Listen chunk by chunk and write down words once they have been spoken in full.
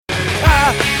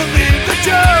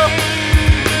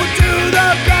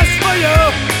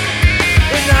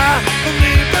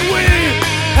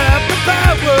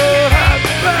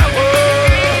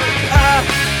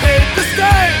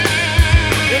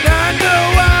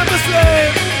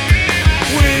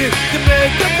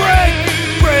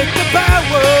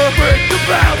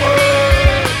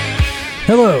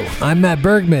I'm Matt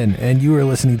Bergman, and you are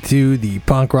listening to the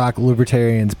Punk Rock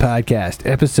Libertarians Podcast,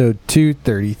 episode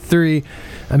 233.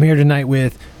 I'm here tonight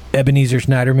with Ebenezer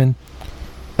Schneiderman.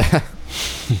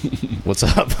 What's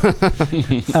up?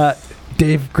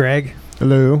 Dave Gregg.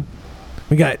 Hello.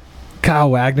 We got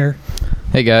Kyle Wagner.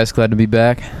 Hey guys, glad to be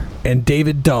back. And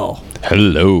David Dahl.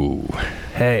 Hello.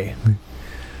 Hey.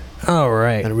 All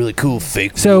right. And a really cool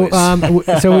fake So,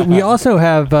 voice. so we also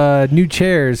have new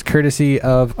chairs courtesy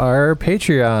of our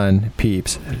Patreon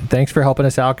peeps. Thanks for helping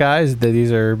us out, guys.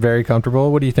 These are very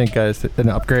comfortable. What do you think, guys? An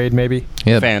upgrade, maybe?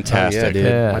 Yep. Fantastic. Oh, yeah, dude.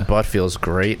 Yeah. My butt feels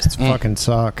great. Fucking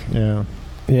suck. Yeah.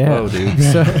 Yeah. Whoa, dude.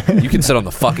 So, You can sit on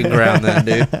the fucking ground then,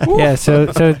 dude. yeah. So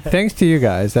thanks to you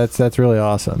guys. That's really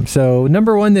awesome. So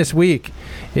number one this week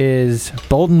is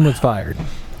Bolton was fired.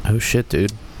 Oh, shit,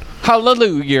 dude.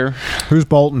 Hallelujah. Who's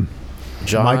Bolton?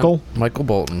 Michael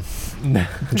Bolton.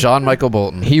 John Michael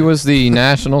Bolton. He was the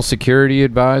national security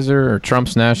advisor, or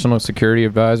Trump's national security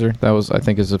advisor. That was, I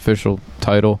think, his official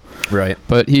title. Right.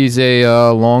 But he's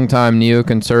a longtime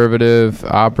neoconservative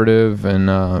operative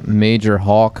and major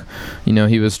hawk. You know,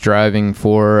 he was driving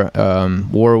for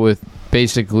war with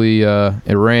basically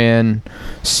Iran,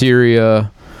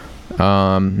 Syria,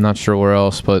 not sure where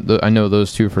else, but I know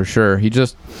those two for sure. He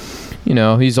just... You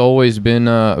know, he's always been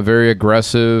a very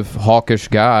aggressive, hawkish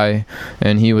guy,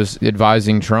 and he was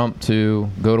advising Trump to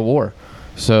go to war.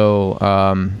 So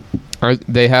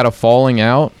they had a falling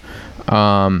out.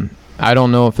 I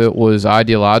don't know if it was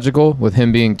ideological with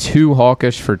him being too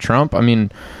hawkish for Trump. I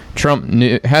mean, Trump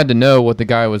had to know what the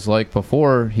guy was like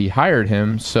before he hired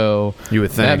him, so You would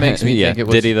think. that makes me think it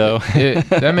was. Did he though?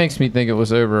 That makes me think it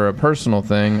was over a personal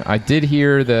thing. I did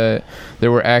hear that there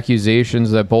were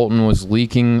accusations that Bolton was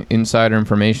leaking insider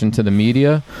information to the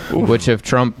media, which if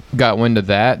Trump got wind of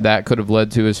that could have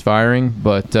led to his firing.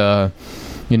 But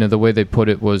you know, the way they put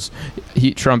it was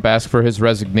Trump asked for his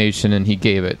resignation and he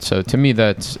gave it. So to me,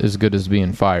 that's as good as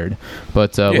being fired.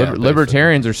 But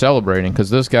libertarians are celebrating because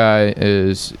this guy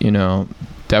is, you know,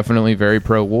 definitely very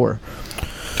pro-war.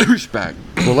 Douchebag.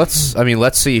 Well,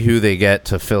 let's see who they get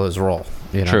to fill his role.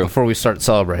 You know, True. Before we start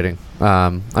celebrating.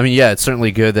 Yeah, it's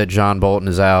certainly good that John Bolton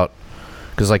is out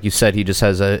because, like you said, he just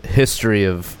has a history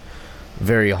of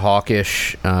very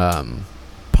hawkish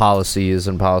policies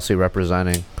and policy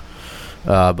representing.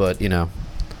 But you know,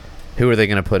 who are they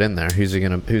going to put in there? Who's he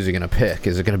going to pick?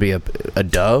 Is it going to be a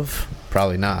dove?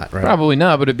 Probably not. Right? Probably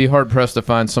not, but it'd be hard pressed to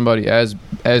find somebody as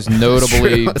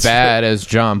notably bad as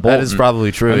John Bolton. That is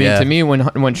probably true. I mean, yeah. to me,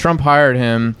 when Trump hired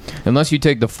him, unless you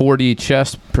take the 4D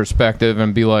chess perspective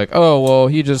and be like, oh, well,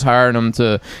 he just hired him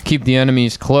to keep the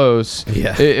enemies close.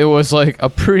 Yeah. It was like a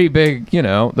pretty big, you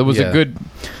know, it was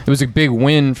a big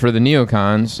win for the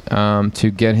neocons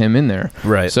to get him in there.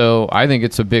 Right. So I think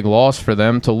it's a big loss for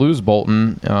them to lose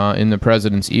Bolton in the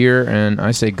president's ear, and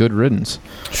I say good riddance.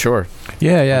 Sure.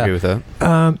 Yeah. I agree with that.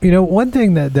 You know, one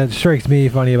thing that strikes me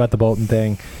funny about the Bolton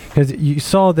thing, because you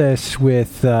saw this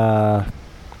with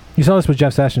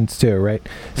Jeff Sessions too, right?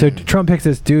 So Trump picks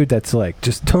this dude that's like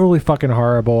just totally fucking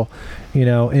horrible, you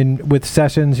know. And with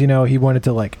Sessions, you know, he wanted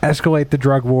to like escalate the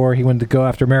drug war. He wanted to go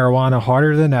after marijuana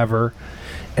harder than ever.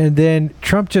 And then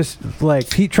Trump just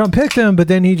Trump picked him, but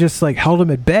then he just like held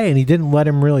him at bay, and he didn't let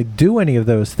him really do any of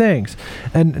those things.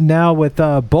 And now with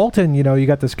Bolton, you know, you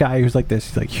got this guy who's like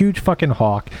this like huge fucking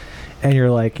hawk, and you're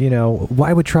like, you know,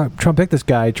 why would Trump pick this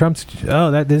guy?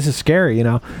 This is scary, you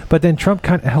know. But then Trump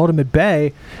kind of held him at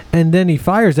bay, and then he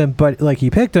fires him. But like he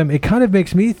picked him, it kind of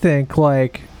makes me think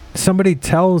like somebody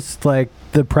tells like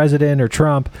the president or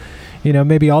Trump, you know,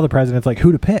 maybe all the presidents like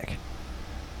who to pick.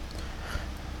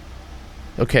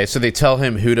 Okay, so they tell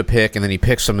him who to pick, and then he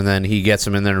picks him, and then he gets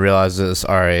him, and then realizes,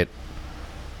 all right,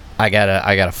 I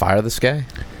gotta fire this guy.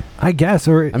 I guess,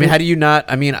 or I mean, how do you not?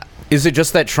 I mean, is it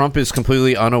just that Trump is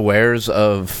completely unawares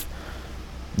of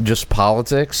just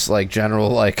politics, like general,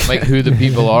 like who the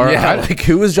people are? Yeah, like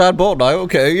who is John Bolton?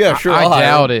 Sure. I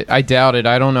doubt it. I doubt it.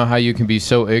 I don't know how you can be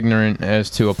so ignorant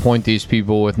as to appoint these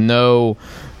people with no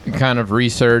kind of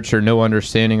research or no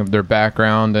understanding of their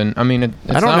background. And I mean,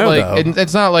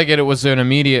 it's not like it was an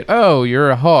immediate, oh,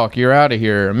 you're a hawk, you're out of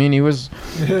here. I mean, he was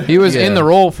in the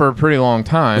role for a pretty long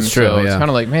time. That's true, so it's kind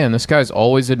of like, man, this guy's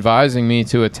always advising me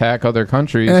to attack other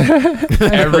countries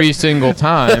every single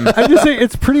time. I just think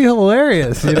it's pretty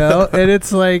hilarious, you know. And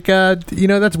it's like, you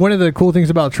know, that's one of the cool things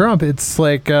about Trump. It's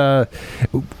like,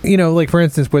 you know, like for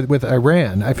instance with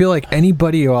Iran, I feel like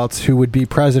anybody else who would be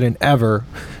president ever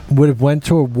would have went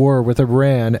to a war with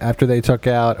Iran after they took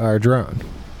out our drone.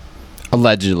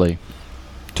 Allegedly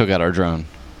took out our drone.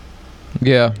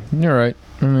 Yeah, you're right.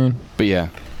 I mean, but yeah,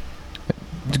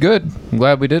 it's good. I'm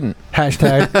glad we didn't.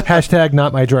 Hashtag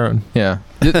not my drone. Yeah.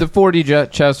 the 40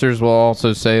 Chesters will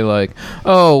also say like,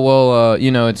 oh well,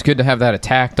 it's good to have that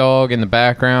attack dog in the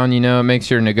background. It makes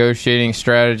your negotiating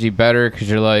strategy better because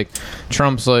you're like,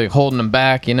 Trump's like holding them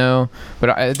back. But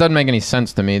it doesn't make any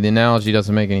sense to me. The analogy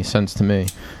doesn't make any sense to me.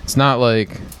 It's not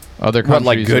like other countries.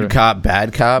 What, like good cop,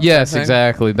 bad cop? Yes,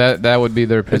 exactly. That would be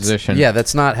their position.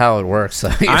 That's not how it works.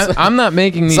 I'm not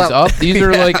making these up. These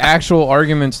are like actual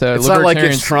arguments that it's not like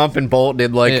libertarians. it's Trump and Bolton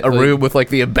in like a room with like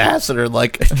the ambassador.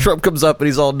 Like Trump comes up and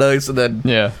he's all nice, and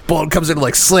then Bolton comes in and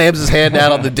like slams his hand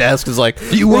down on the desk. And is like,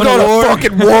 "We're going to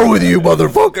fucking war with you,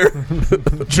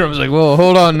 motherfucker." Trump's like, "Well,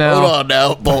 hold on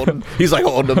now, Bolton." He's like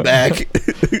holding him back.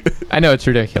 I know it's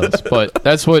ridiculous, but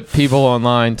that's what people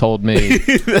online told me.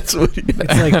 That's what.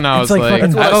 And I was like,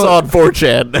 that's what I saw on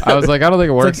 4chan. I was like, I don't think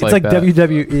it works it's like that.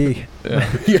 WWE.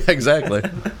 Yeah, exactly.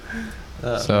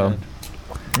 So,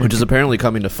 which is apparently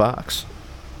coming to Fox.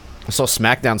 I saw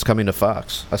SmackDown's coming to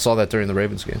Fox. I saw that during the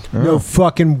Ravens game. No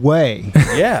fucking way,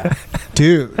 Yeah.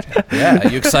 dude. Yeah.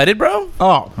 You excited, bro?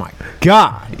 Oh my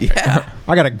god. Yeah.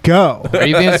 I gotta go. are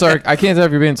you being I can't tell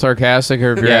if you're being sarcastic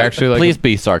or if you're actually like. Please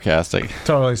be sarcastic.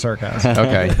 Totally sarcastic.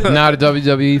 Okay, not a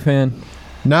WWE fan.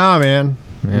 Nah, man.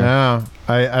 Yeah. No.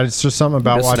 I it's just something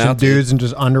about Missing watching out, dude. dudes in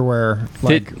just underwear,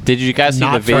 like Did you guys see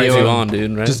the not video? fighting. on,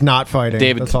 dude. Right? just not fighting.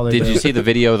 David, That's all they did do. you see the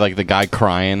video of, like, the guy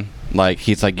crying? Like,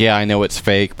 he's like, yeah, I know it's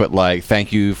fake, but, like,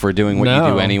 thank you for doing what you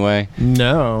No. do anyway.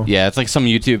 No. Yeah, it's like some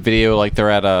YouTube video, like they're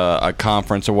at a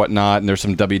conference or whatnot, and there's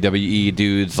some WWE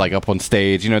dudes, like, up on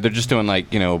stage. They're just doing,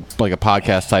 like, like a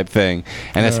podcast type thing.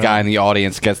 And this guy in the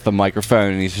audience gets the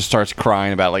microphone, and he just starts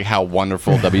crying about, like, how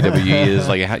wonderful WWE is.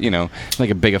 Like, like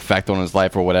a big effect on his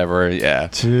life or whatever. Yeah.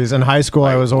 Jeez, in high school,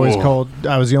 I was always whoa. called.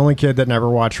 I was the only kid that never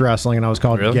watched wrestling, and I was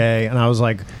called Really? gay. And I was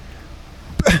like,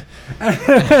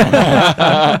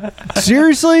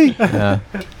 seriously? Yeah.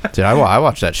 Dude, I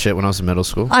watched that shit when I was in middle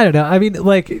school. I don't know. I mean,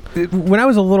 like when I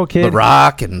was a little kid, The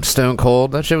Rock and Stone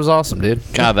Cold. That shit was awesome, dude.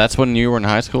 God, that's when you were in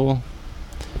high school?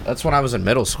 That's when I was in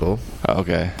middle school. Oh,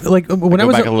 okay. like when I Go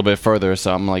was back a little bit further,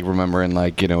 so I'm like remembering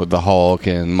like the Hulk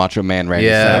and Macho Man Randy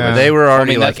Yeah, Savage. but they were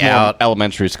already that's like more out.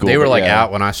 elementary school. They were but like yeah.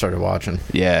 out when I started watching.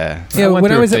 Yeah. Yeah, went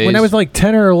when I through a was phase. like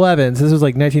 10 or 11, so this was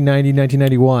like 1990,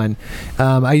 1991.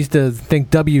 I used to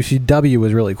think WCW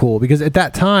was really cool because at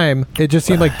that time it just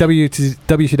seemed like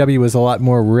WCW was a lot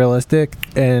more realistic,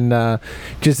 and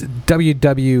just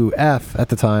WWF at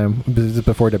the time, this is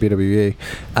before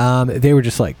WWE, they were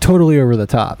just like totally over the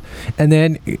top. And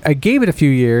then I gave it a few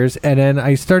years, and then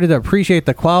I started to appreciate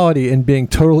the quality in being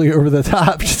totally over the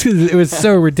top just because it was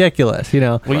so ridiculous,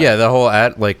 Well, yeah, the whole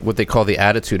like what they call the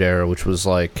Attitude Era, which was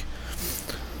like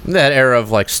that era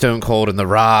of like Stone Cold and The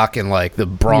Rock and like the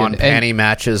brawn Yeah, and- panty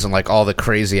matches and like all the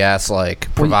crazy ass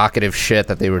like provocative shit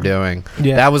that they were doing.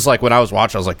 Yeah. That was like when I was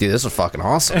watching, I was like, dude, this is fucking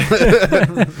awesome.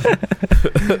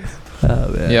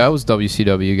 Yeah, I was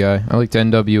WCW guy. I liked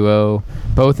NWO,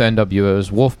 both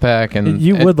NWOs, Wolfpack, and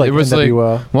You would like it was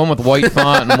NWO. like one with white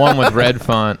font and one with red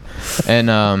font, and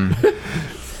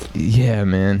yeah,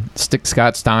 man,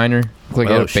 Scott Steiner looked like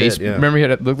he had Oh, a shit, yeah. Remember,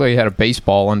 looked like he had a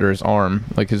baseball under his arm,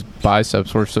 like his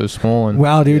biceps were so swollen.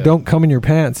 Wow, dude, Yeah. don't come in your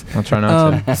pants. I'll try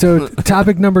not to. So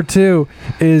topic number 2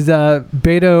 is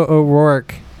Beto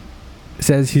O'Rourke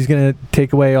says he's going to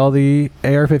take away all the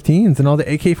AR-15s and all the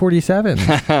AK-47s.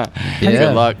 Yeah.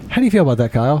 Good luck. How do you feel about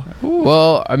that, Kyle?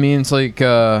 Well, I mean, it's like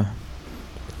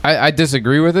I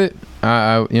disagree with it.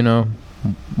 I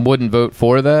wouldn't vote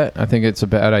for that. I think it's a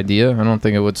bad idea. I don't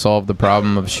think it would solve the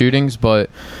problem of shootings,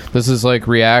 but this is like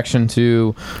reaction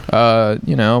to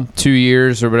 2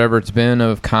 years or whatever it's been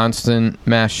of constant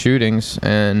mass shootings,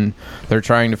 and they're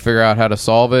trying to figure out how to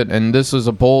solve it. And this is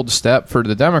a bold step for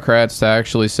the Democrats to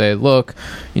actually say, look,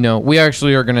 we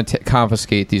actually are going to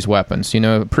confiscate these weapons.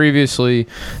 Previously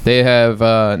they have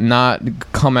not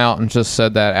come out and just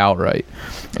said that outright.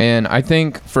 And I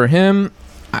think for him,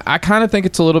 I kind of think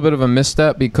it's a little bit of a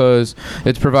misstep because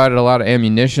it's provided a lot of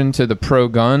ammunition to the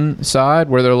pro-gun side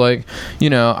where they're like,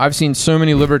 I've seen so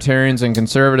many libertarians and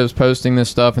conservatives posting this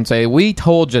stuff and say, we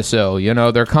told you so.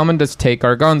 They're coming to take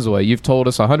our guns away. You've told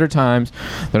us 100 times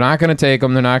they're not going to take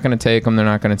them, they're not going to take them, they're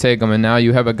not going to take them. And now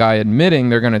you have a guy admitting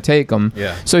they're going to take them.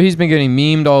 Yeah. So he's been getting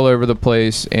memed all over the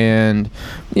place, and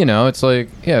it's like,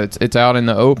 yeah, it's out in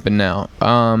the open now.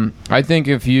 I think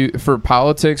for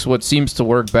politics, what seems to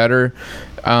work better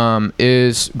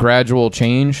is gradual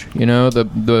change,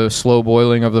 the slow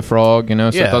boiling of the frog, so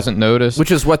it doesn't notice.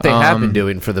 Which is what they have been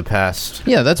doing for the past.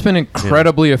 Yeah, that's been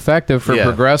incredibly effective for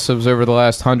progressives over the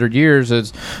last 100 years.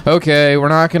 It's, okay, we're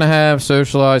not going to have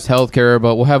socialized healthcare,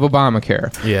 but we'll have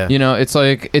Obamacare. Yeah. It's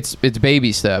like, it's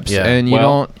baby steps. Yeah. And you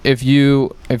don't, if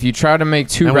you try to make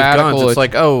too And with radical... guns, it's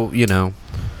like,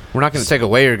 we're not going to take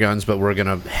away your guns, but we're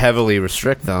going to heavily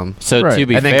restrict them. So Right. to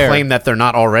be And fair, then claim that they're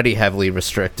not already heavily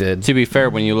restricted. to be fair,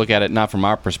 when you look at it not from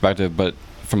our perspective, but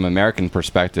from American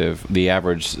perspective, the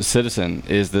average citizen,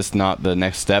 is this not the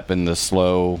next step in the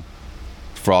slow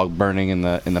frog burning in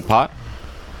the pot?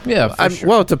 Yeah, for sure.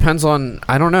 Well, it depends on.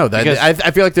 I don't know. Because-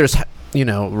 I feel like there's,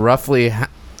 roughly.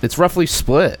 It's roughly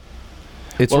split.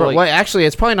 It's Well, like- actually,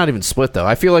 it's probably not even split though.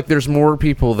 I feel like there's more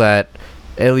people that,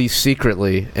 at least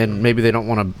secretly, and maybe they don't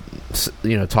want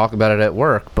to, talk about it at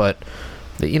work, but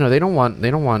they don't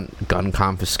want gun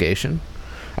confiscation.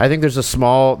 I think there's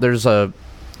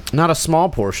not a small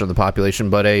portion of the population,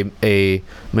 but a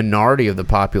minority of the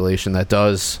population that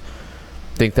does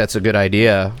think that's a good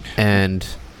idea. And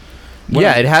When-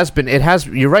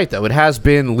 you're right though, it has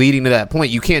been leading to that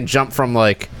point. You can't jump from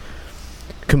like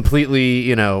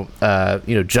completely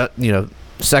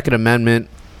Second Amendment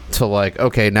to like,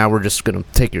 okay, now we're just gonna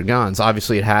take your guns.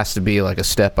 Obviously it has to be like a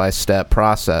step-by-step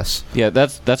process. Yeah,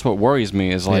 that's what worries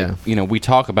me is like, we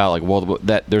talk about like, well,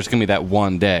 that there's going to be that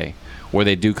one day where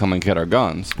they do come and get our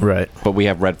guns. Right. But we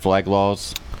have red flag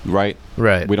laws, right?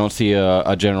 Right. We don't see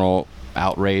a general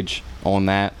outrage on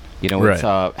that. It's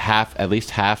at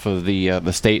least half of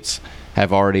the states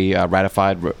have already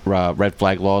ratified red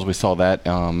flag laws. We saw that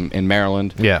in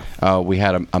Maryland. Yeah. We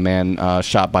had a man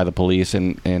shot by the police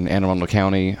in Anne Arundel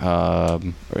County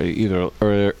either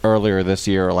earlier this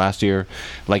year or last year.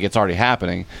 Like, it's already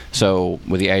happening. So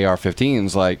with the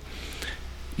AR-15s, like,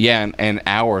 yeah, in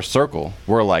our circle,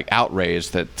 we're like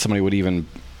outraged that somebody would even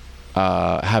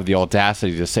have the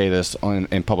audacity to say this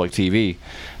in public TV.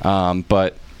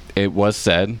 But it was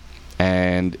said.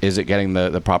 And is it getting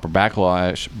the proper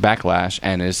backlash?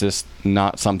 And is this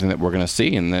not something that we're going to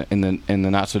see in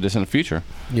the not so distant future?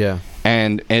 Yeah.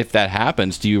 And if that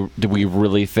happens, do we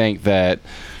really think that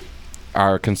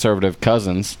our conservative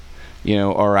cousins,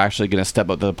 are actually going to step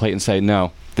up to the plate and say,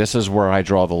 no, this is where I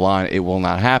draw the line, it will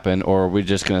not happen? Or are we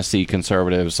just going to see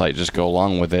conservatives like just go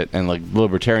along with it, and like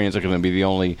libertarians are going to be the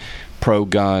only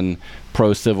pro-gun,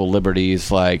 pro-civil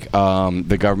liberties, like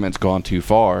the government's gone too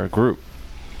far group?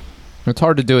 It's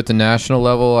hard to do at the national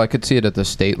level. I could see it at the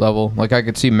state level. Like, I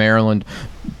could see Maryland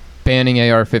banning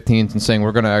AR-15s and saying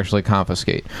we're going to actually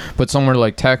confiscate. But somewhere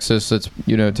like Texas, that's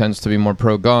tends to be more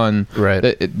pro-gun. Right.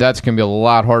 That's going to be a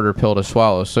lot harder pill to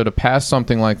swallow. So to pass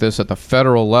something like this at the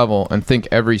federal level and think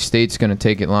every state's going to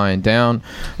take it lying down,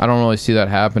 I don't really see that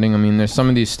happening. I mean, there's some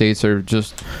of these states are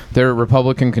they're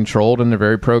Republican controlled and they're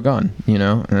very pro-gun,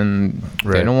 and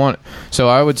they don't want it. So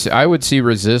I would see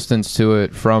resistance to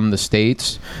it from the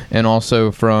states and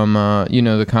also from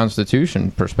the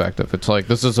Constitution perspective. It's like,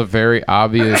 this is a very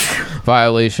obvious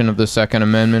violation of the Second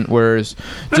Amendment, whereas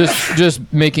just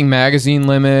making magazine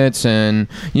limits and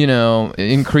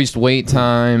increased wait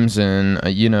times and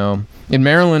in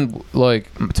Maryland, like,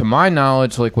 to my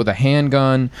knowledge, like with a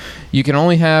handgun, you can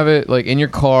only have it like in your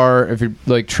car if you're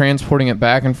like transporting it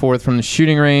back and forth from the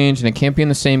shooting range, and it can't be in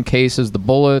the same case as the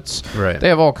bullets. Right. They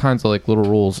have all kinds of like little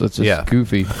rules. It's just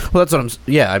goofy. Well, that's what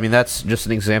I mean, that's just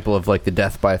an example of like the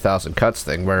death by 1,000 cuts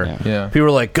thing, where Yeah. people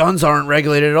are like, guns aren't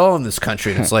regulated at all in this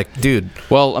country. And it's like, dude,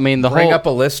 Well, I mean, bring up a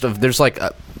list of, there's like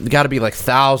got to be like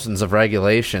thousands of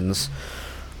regulations.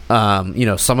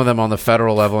 Some of them on the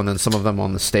federal level and then some of them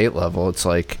on the state level. It's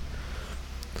like,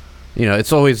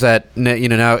 it's always that,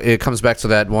 now it comes back to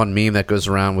that one meme that goes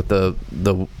around with the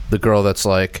girl that's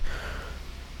like,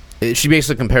 she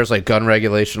basically compares like gun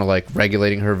regulation to like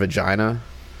regulating her vagina.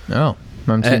 Oh,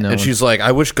 I'm seeing that And one. she's like,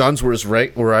 I wish guns were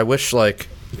I wish like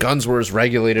guns were as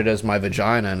regulated as my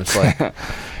vagina. And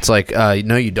it's like,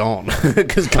 no, you don't,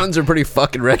 because guns are pretty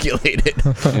fucking regulated.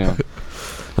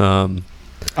 Yeah.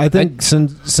 I think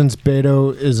since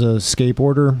Beto is a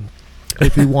skateboarder,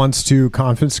 if he wants to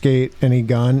confiscate any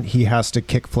gun, he has to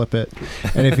kickflip it,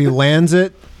 and if he lands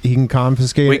it, he can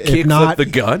confiscate Wait, it. If kickflip not, the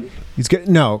gun? he's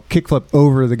kickflip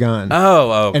over the gun.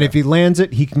 Oh, okay. And if he lands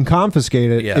it, he can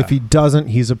confiscate it. Yeah. If he doesn't,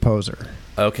 he's a poser.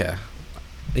 Okay.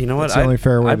 You know what? That's the only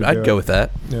fair way to I'd do go it. with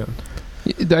that. Yeah.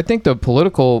 I think the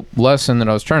political lesson that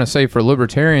I was trying to say for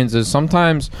libertarians is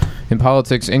sometimes in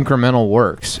politics incremental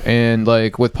works. And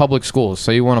like with public schools,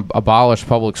 say you want to abolish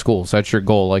public schools, that's your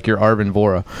goal, like your Arvin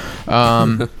Vora.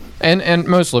 And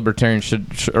most libertarians should,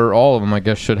 or all of them, I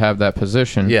guess, should have that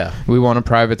position. Yeah. We want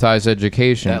to privatize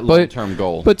education. That long-term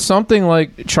goal. But something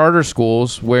like charter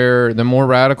schools, where the more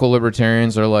radical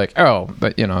libertarians are like, oh,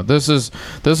 but this is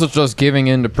just giving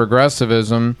in to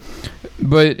progressivism.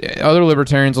 But other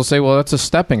libertarians will say, well, that's a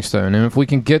stepping stone, and if we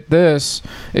can get this,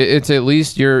 it's at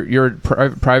least you're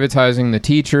privatizing the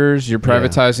teachers, you're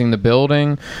privatizing the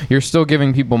building, you're still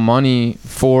giving people money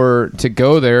to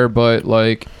go there, but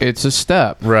like it's a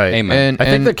step, Right. Amen. I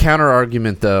think the counter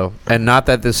argument, though, and not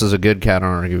that this is a good counter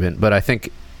argument, but I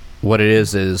think what it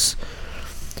is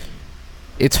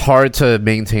it's hard to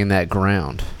maintain that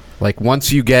ground. Like,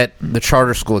 once you get the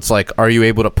charter school, it's like, are you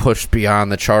able to push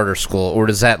beyond the charter school, or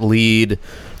does that lead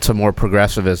to more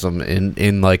progressivism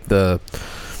in like the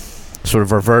sort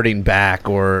of reverting back,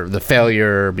 or the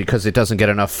failure because it doesn't get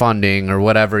enough funding or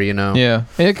whatever, Yeah,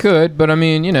 it could, but I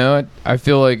mean, I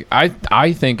feel like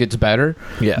I think it's better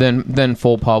than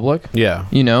full public. Yeah.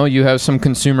 You have some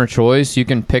consumer choice. You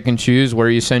can pick and choose where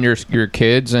you send your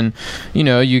kids, and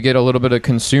you get a little bit of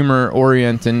consumer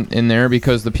orient in there,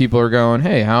 because the people are going,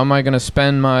 hey, how am I going to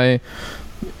spend my,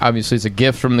 obviously it's a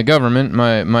gift from the government,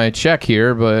 my check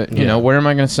here, but where am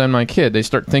I going to send my kid? They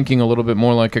start thinking a little bit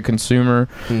more like a consumer,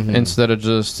 instead of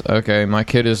just, okay, my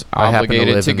kid is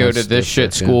obligated to go to this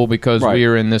shit school because we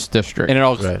are in this district. And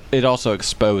it also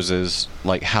exposes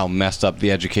like how messed up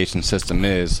the education system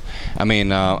is. I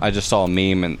mean, I just saw a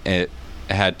meme, and it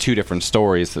had two different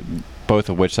stories, both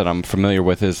of which that I'm familiar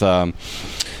with. Is there's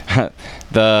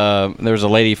a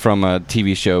lady from a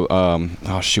TV show.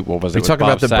 What was it? Are you talking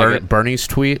about the Bernie's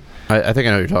tweet? I think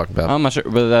I know what you're talking about. I'm not sure,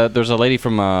 but there's a lady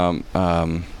from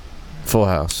Full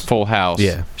House. Full House.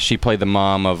 Yeah, she played the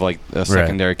mom of like a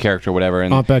secondary character, or whatever.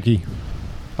 And Aunt Becky.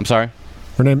 I'm sorry.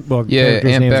 Her name. Well,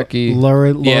 Aunt Becky.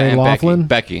 Lori Aunt Laughlin.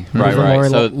 Becky. Mm-hmm.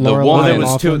 Right. So the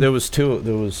woman. There was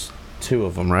two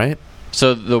of them, right?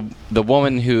 So the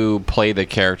woman who played the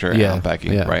character, Aunt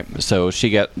Becky, right? So she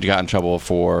got in trouble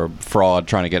for fraud,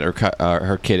 trying to get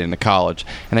her kid into college.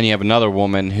 And then you have another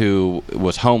woman who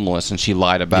was homeless, and she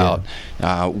lied about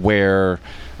where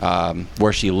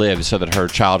she lived so that her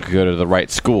child could go to the right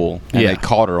school. And they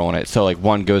caught her on it. So like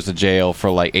one goes to jail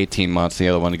for like 18 months, the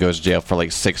other one goes to jail for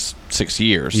like six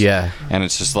years. Yeah. And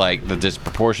it's just like the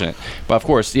disproportionate. But of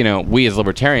course, we as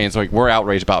libertarians, like, we're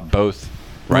outraged about both.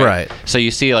 Right. So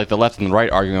you see, like, the left and the right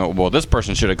arguing, well, this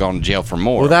person should have gone to jail for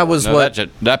more. Well, that was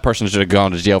that person should have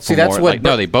gone to jail for more.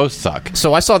 No, they both suck.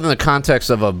 So I saw it in the context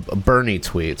of a Bernie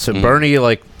tweet. So Bernie,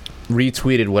 like,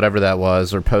 retweeted whatever that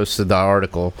was, or posted the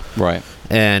article. Right.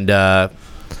 And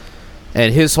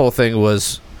his whole thing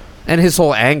was, and his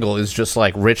whole angle is just,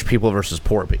 like, rich people versus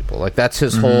poor people. Like, that's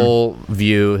his whole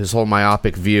view. His whole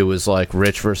myopic view is, like,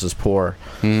 rich versus poor.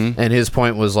 And his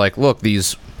point was, like, look,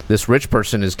 this rich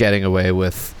person is getting away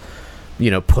with,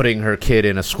 putting her kid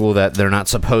in a school that they're not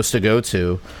supposed to go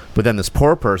to, but then this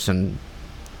poor person,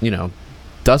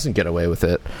 doesn't get away with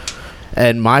it.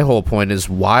 And my whole point is,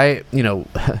 why,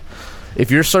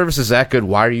 if your service is that good,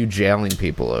 why are you jailing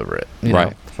people over it? You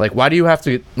know? Like, why do you have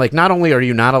to, like, not only are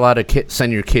you not allowed to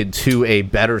send your kid to a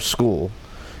better school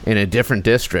in a different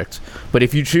district, but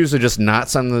if you choose to just not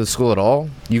send them to the school at all,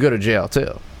 you go to jail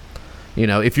too.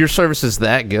 If your service is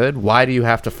that good, why do you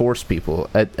have to force people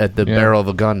at the barrel of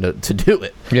a gun to do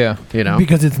it? Yeah.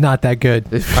 Because it's not that good.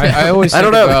 I always think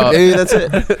Maybe that's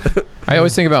it. I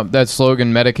always think about that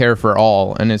slogan, Medicare for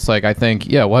all, and it's like, I think,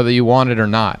 whether you want it or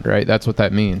not, right? That's what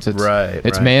that means.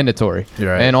 It's mandatory.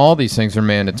 Right. And all these things are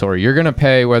mandatory. You're going to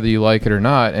pay whether you like it or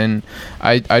not. And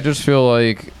I just feel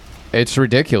like it's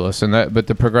ridiculous, but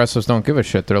the progressives don't give a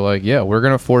shit. They're like, we're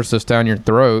gonna force this down your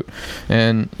throat,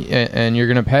 and you're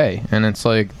gonna pay. And it's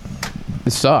like,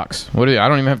 this sucks. I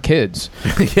don't even have kids.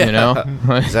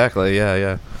 Exactly.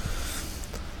 Yeah.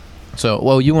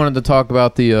 So, you wanted to talk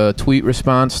about the tweet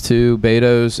response to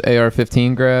Beto's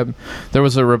AR-15 grab. There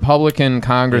was a Republican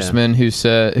congressman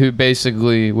who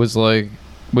basically was like,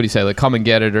 what do you say? Like, come and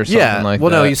get it or something like that?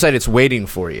 Well, no, you said it's waiting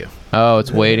for you. Oh,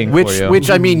 it's waiting for you. Which,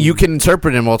 I mean, you can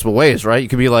interpret in multiple ways, right? You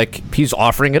could be like, he's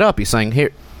offering it up. He's saying,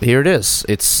 here it is.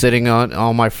 It's sitting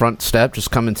on my front step.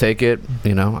 Just come and take it.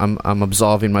 I'm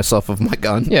absolving myself of my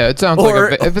gun. Yeah, it sounds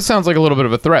it sounds like a little bit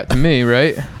of a threat to me,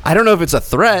 right? I don't know if it's a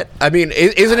threat. I mean,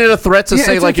 isn't it a threat to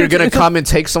say, like, you're going to come and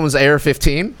take someone's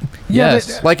AR-15?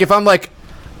 Yes. Like, if I'm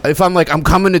I'm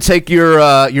coming to take your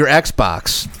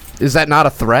Xbox, is that not a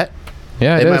threat?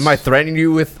 Yeah, am I threatening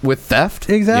you with theft?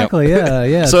 Exactly. Yep.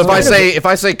 Yeah. So if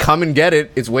I say come and get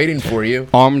it, it's waiting for you.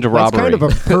 Armed robbery. That's kind of a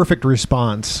perfect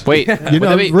response. Wait,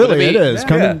 really, it is.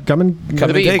 Come and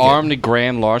take it. Armed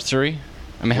grand larceny.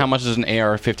 I mean, how much is an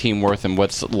AR-15 worth, and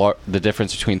what's the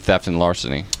difference between theft and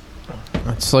larceny?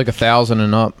 It's like 1,000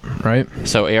 and up, right?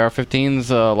 So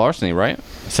AR-15's larceny, right?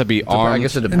 So it'd be armed. I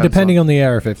guess it depends. Depending on the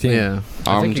AR-15. Yeah,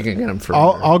 I Armed. think you can get them for.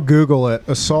 I'll Google it.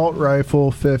 Assault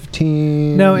rifle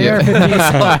 15. No, Yeah.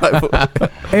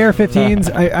 AR-15s.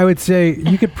 I would say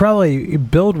you could probably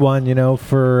build one.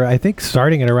 For I think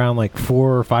starting at around like $400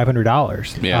 or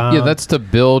 $500. Yeah. Yeah, that's to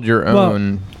build your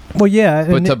own. Well, yeah,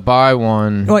 But and to buy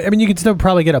one, well, I mean, you could still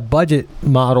probably get a budget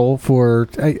model for.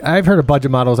 I've heard of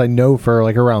budget models. I know for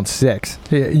like around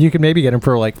 $6. You could maybe get them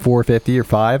for like $450 or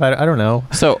 $5. I don't know.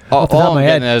 So Off the top all of I'm my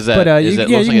getting head. is that, But is you it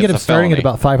can looks like get them it's a starting at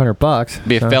felony. about $500. It'd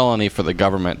be a So. felony for the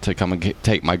government to come and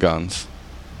take my guns.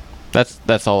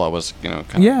 That's all I was, kind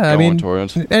of Yeah, I going mean,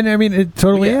 towards. and I mean, it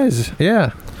totally Yeah. is.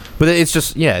 Yeah. But it's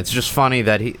just funny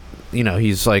that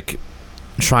he's like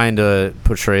trying to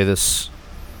portray this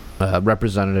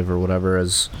representative or whatever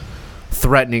as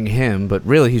threatening him, but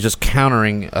really he's just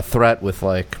countering a threat with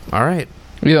like, all right,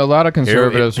 a lot of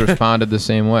conservatives responded the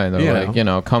same way. They're Yeah.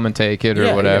 like, come and take it or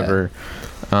Yeah, whatever.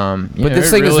 but the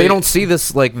thing is, they don't see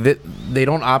this like they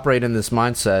don't operate in this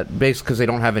mindset based because they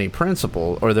don't have any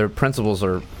principle, or their principles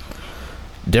are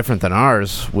different than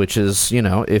ours, which is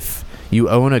if you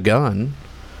own a gun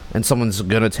and someone's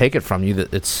gonna take it from you,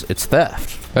 that it's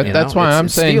theft. That's why I'm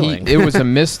It's saying stealing. it was a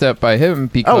misstep by him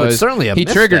because Oh, it's certainly a he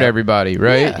triggered misstep. everybody,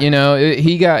 right?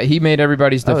 Yeah. He made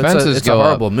everybody's defenses it's go a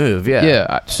horrible up. move. Yeah.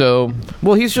 Yeah. So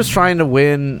Well, he's just trying to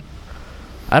win.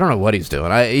 I don't know what he's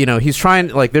doing. He's trying,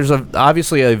 like, there's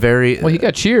obviously a very he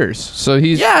got cheers. So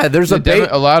he's there's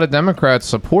a lot of Democrats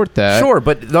support that. Sure,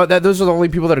 but those are the only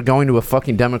people that are going to a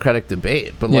fucking Democratic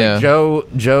debate. But like Yeah.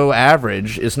 Joe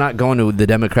Average is not going to the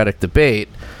Democratic debate.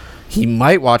 He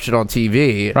might watch it on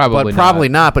TV, Probably but probably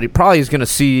not. But he probably is going to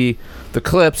see the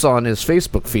clips on his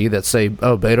Facebook feed that say,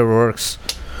 "Oh, Beto O'Rourke's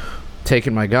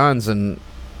taking my guns," and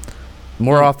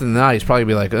more often than not, he's probably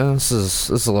be like, "Oh, this is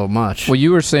a little much." Well,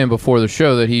 you were saying before the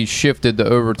show that he shifted the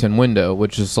Overton window,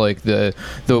 which is like the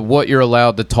what you're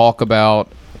allowed to talk about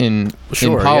in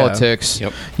Sure, yeah. politics.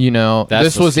 Yep. This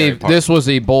That's the was scary part. this was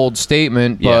a bold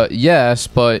statement,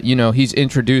 but he's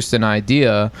introduced an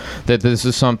idea that this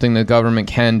is something the government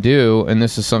can do, and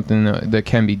this is something that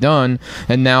can be done,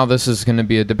 and now this is going to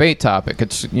be a debate topic.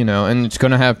 It's and it's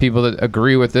going to have people that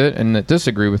agree with it and that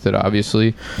disagree with it,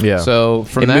 obviously. Yeah. So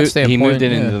from that standpoint, he moved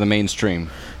it into the mainstream.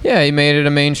 Yeah, he made it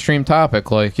a mainstream topic.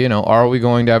 Like, are we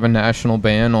going to have a national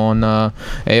ban on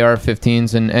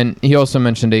AR-15s? And he also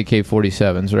mentioned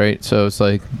AK-47s, right? So it's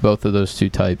like both of those two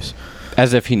types.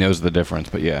 As if he knows the difference,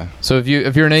 but yeah. So if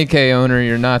you're an AK owner,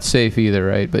 you're not safe either,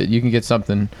 right? But you can get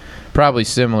something probably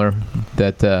similar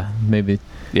that maybe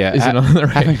Yeah, isn't on the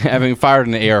right. having fired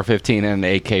an AR-15 and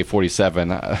an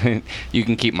AK-47, you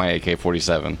can keep my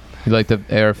AK-47. You like the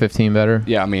AR-15 better?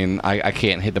 Yeah, I mean, I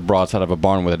can't hit the broadside of a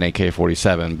barn with an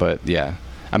AK-47, but yeah.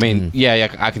 I mean,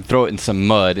 yeah, I can throw it in some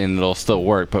mud and it'll still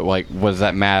work, but like, what does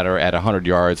that matter at 100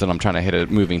 yards and I'm trying to hit a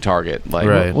moving target? Like,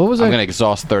 Right. What was I'm that? going to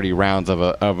exhaust 30 rounds of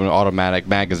an automatic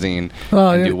magazine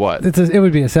and do what? It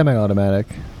would be a semi-automatic.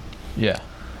 Yeah.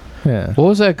 Yeah. What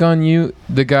was that gun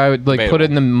the guy would like Debatable. put it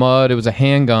in the mud? It was a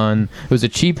handgun. It was a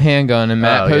cheap handgun, and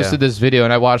Matt Oh, posted yeah. this video,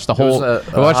 and I watched the whole. was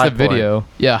a I watched High the video.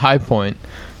 Yeah, High Point.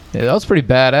 Yeah, that was pretty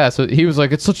badass. So he was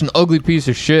like, "It's such an ugly piece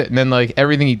of shit," and then like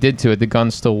everything he did to it, the gun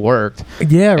still worked.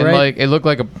 Yeah, And right. like it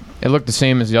looked the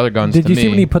same as the other guns. Did to you me. see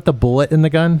when he put the bullet in the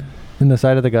gun? In the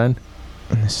side of the gun?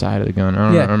 on the side of the gun?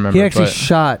 I don't remember. he actually but-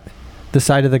 shot the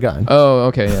side of the gun. Oh,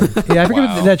 okay. Yeah. Yeah, I forget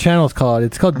Wow. what that channel is called.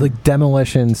 It's called like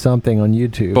Demolition something on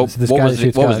YouTube. But It's this what guy was that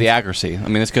shoots what was guns. the accuracy? I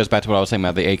mean, this goes back to what I was saying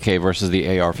about the AK versus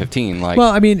the AR-15. Like, Well,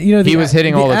 I mean, He was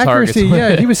hitting all the targets accuracy, with yeah,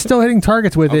 it. he was still hitting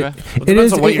targets with Okay. it. It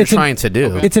depends on what you're it's an- trying to do.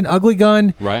 Okay. It's an ugly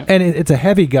gun, right? and it's a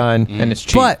heavy gun. And it's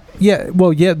cheap. But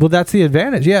well, that's the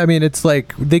advantage. Yeah, I mean, it's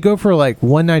like they go for like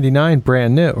 $199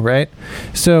 brand new, right?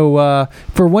 So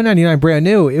for $199 brand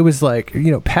new, it was like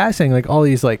passing like all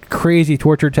these like crazy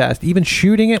torture tests, even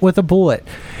shooting it with a bullet.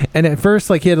 And at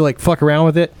first, like he had to like fuck around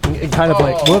with it, and kind of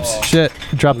like whoops, shit,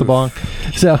 drop the bong.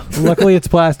 So luckily, it's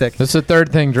plastic. That's the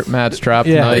third thing Matt's dropped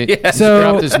Yeah. tonight. Yeah. He's So-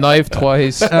 dropped his knife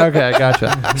twice. Okay,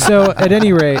 gotcha. So at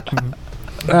any rate,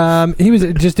 he was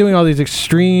just doing all these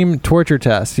extreme torture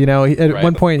tests. At Right.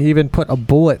 one point, he even put a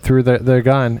bullet through the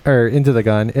gun or into the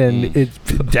gun, and it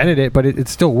dented it, but it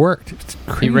still worked. It's He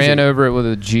crazy. ran over it with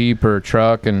a Jeep or a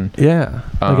truck, and Yeah,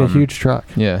 like a Um, huge truck.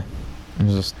 yeah, it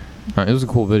was just it was a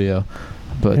cool video.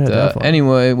 But Yeah, definitely.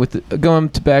 anyway,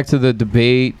 back to the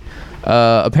debate.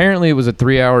 Apparently, it was a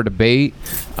 3-hour debate.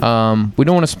 We don't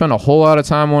want to spend a whole lot of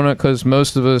time on it because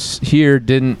most of us here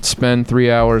didn't spend 3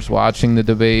 hours watching the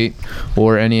debate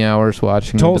or any hours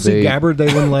watching Tulsi the debate. Gabbard, they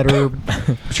wouldn't let her.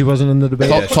 She wasn't in the debate.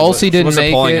 Yeah, she Tulsi didn't wasn't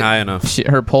make polling it. high enough.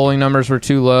 Her polling numbers were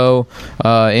too low.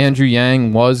 Andrew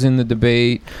Yang was in the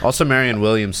debate. Also, Marianne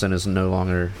Williamson is no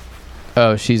longer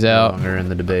Oh, she's out. in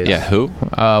the debate. Yeah, who?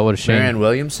 What a shame. Marianne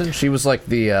Williamson. She was like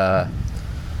the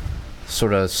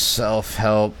sort of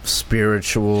self-help,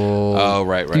 spiritual. Oh,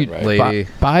 right. Dude, lady.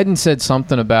 Biden said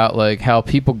something about like how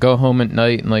people go home at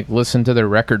night and like listen to their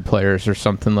record players or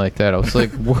something like that. I was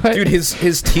like, what? Dude,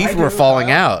 his teeth were falling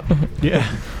out. Yeah.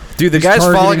 Dude, the He's guy's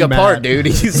falling targeting apart, mad. dude.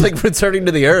 He's like returning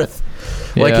to the earth.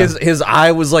 Like Yeah. his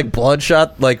eye was like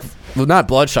bloodshot, like well, not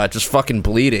bloodshot, just fucking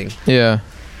bleeding. Yeah.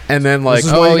 And then like This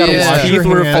is why you gotta yeah. wash Teeth your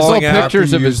were hands falling after out.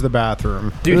 Pictures you of use his- the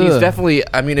bathroom. dude, he's Ugh. definitely.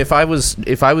 I mean, if I was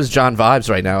John Vibes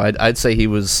right now, I'd say he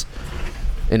was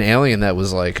an alien that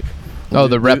was like. Oh,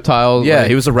 the reptile. Yeah, like-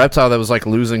 he was a reptile that was like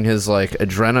losing his like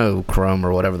adrenochrome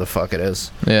or whatever the fuck it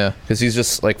is. Yeah. Because he's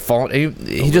just like falling.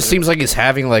 He just seems like he's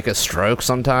having like a stroke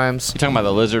sometimes. You talking about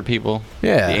the lizard people?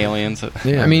 Yeah. The aliens?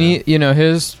 Yeah, I mean,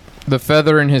 the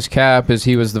feather in his cap is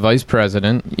he was the vice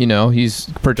president. You know, he's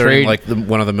during portrayed like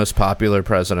one of the most popular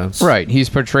presidents. right. He's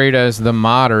portrayed as the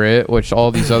moderate, which all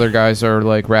these other guys are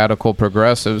like radical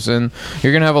progressives, and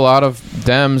you're gonna have a lot of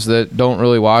Dems that don't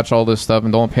really watch all this stuff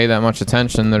and don't pay that much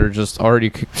attention that are just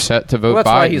already set to vote Well, that's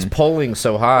Biden. why he's polling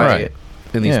so high Right.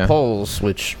 in these Yeah. polls.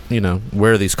 Which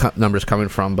where are these numbers coming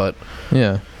from? But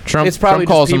yeah, Trump. it's probably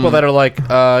Trump calls just people him, that are like,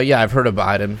 yeah, I've heard of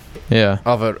Biden. Yeah.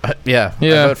 I'll vote. Yeah,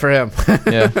 Yeah. I vote for him.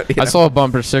 Yeah. I saw a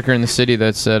bumper sticker in the city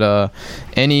that said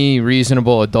any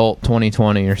reasonable adult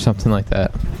 2020 or something like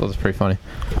that. That was pretty funny.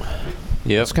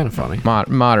 Yep. It's kind of funny.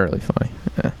 Moderately funny.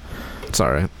 Yeah. It's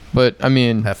all right. But I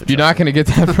mean, Half a you're not joke. going to get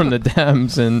that from the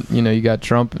Dems, and you got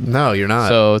Trump. No, you're not.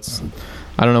 So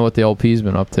I don't know what the LP's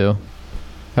been up to.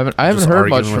 I haven't Just heard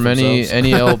much arguing from with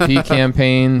any themselves. LP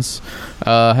campaigns.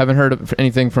 Haven't heard of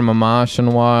anything from Amash in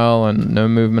a while, and no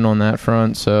movement on that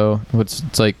front. So it's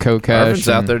like Kokesh Arvin's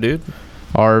out and there, dude.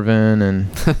 Arvin, and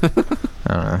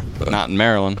I don't know. Not in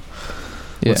Maryland.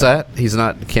 Yeah. What's that? He's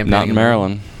not campaigning. Not in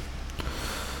Maryland.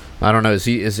 I don't know. Is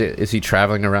he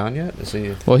traveling around yet? Is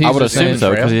he? Well, he's I would just assume saying- so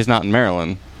trail? because he's not in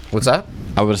Maryland. What's that?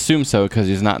 I would assume so because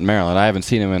he's not in Maryland. I haven't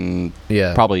seen him in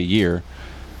Yeah. probably a year.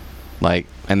 Like,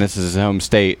 and this is his home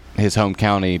state, his home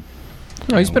county.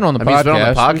 No, he's been on the I mean, podcast. he's been on the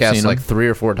We've podcast seen like him. 3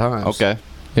 or 4 times. Okay.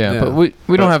 Yeah, Yeah. but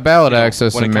we don't have ballot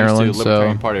access when in it comes Maryland, to the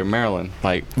Libertarian so Party of Maryland,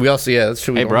 like, We also, yeah, that's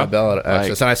true. We Hey, don't bro. have ballot access,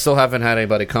 Like- and I still haven't had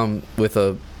anybody come with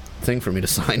a thing for me to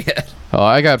sign yet.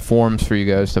 I got forms for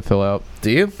you guys to fill out.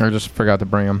 Do you? I just forgot to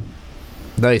bring them.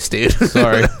 Nice, dude.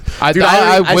 Sorry. Dude,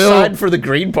 I will. signed for the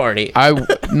Green Party.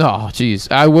 No,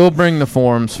 jeez. I will bring the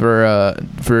forms for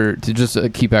to just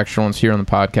keep extra ones here on the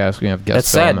podcast. We have That's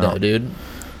guests. fill sad them though, out. dude.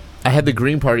 I had the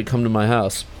Green Party come to my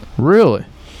house. Really?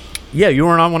 Yeah, you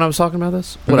weren't on when I was talking about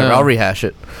this. Whatever, No. I'll rehash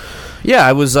it. Yeah,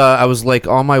 I was like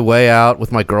on my way out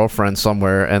with my girlfriend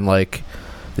somewhere, and like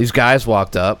these guys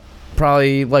walked up,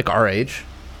 probably like our age,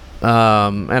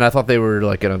 and I thought they were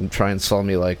like gonna try and sell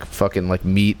me like fucking like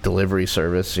meat delivery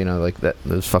service, like that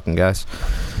those fucking guys.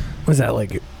 Was that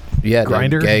like Yeah,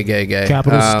 Grindr? gay.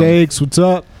 Capital Steaks, what's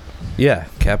up? Yeah,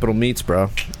 Capital Meats, bro.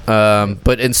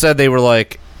 But instead they were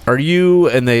like, "Are you?"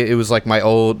 And it was like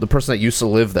the person that used to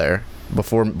live there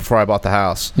before I bought the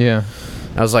house. Yeah.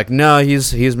 I was like, "No,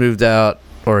 he's moved out,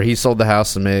 or he sold the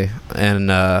house to me." And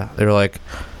they were like,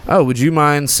 "Oh, would you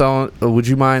mind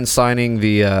signing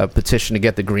the petition to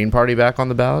get the Green Party back on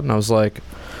the ballot?" And I was like,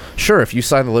 "Sure, if you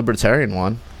sign the Libertarian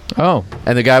one." Oh,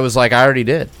 And the guy was like, "I already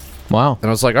did." wow. And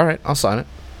I was like, "All right, I'll sign it."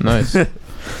 Nice.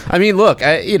 I mean, look,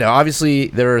 obviously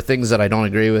there are things that I don't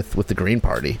agree with the Green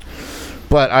Party,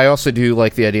 but I also do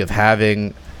like the idea of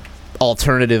having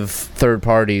alternative third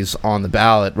parties on the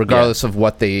ballot, regardless of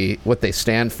what they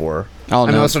stand for. oh, I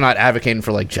mean, no. unless they're not advocating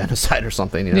for like genocide or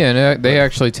something. Yeah, and they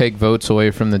actually take votes away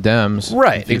from the Dems.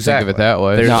 Right, if you exactly. Think of it that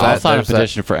way. There's No, I'll that- sign a there's that.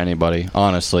 petition for anybody,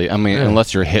 honestly. I mean, Yeah.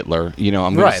 unless you're Hitler, I'm going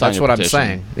to Right, sign that's your what I'm petition.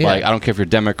 saying. Yeah. Like, I don't care if you're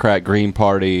Democrat, Green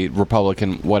Party,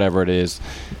 Republican, whatever it is.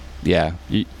 Yeah,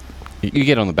 you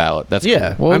get on the ballot. That's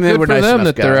Yeah. cool. Well, I mean, they good were for nice them enough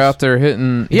that they're guys. out there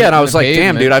hitting. Yeah, and I hitting was the like, "Damn,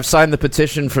 pavement. dude, I've signed the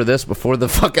petition for this before the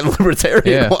fucking Libertarian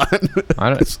Yeah. one.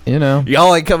 I don't.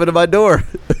 Y'all ain't coming to my door."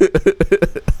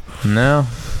 No,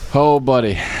 Oh,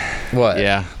 buddy. What?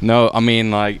 Yeah. No, I mean,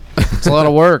 like, it's a lot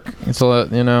of work. It's a lot,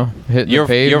 hitting your the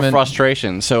pavement.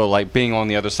 frustration. So, like, being on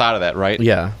the other side of that, right?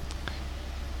 Yeah.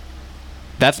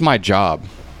 That's my job.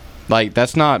 Like,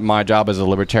 that's not my job as a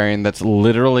libertarian. That's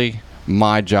literally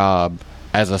my job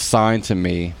as assigned to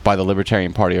me by the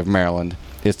Libertarian Party of Maryland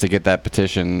is to get that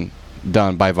petition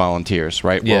done by volunteers,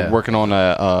 right? Yeah. We're working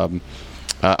on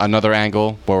another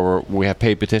angle where we have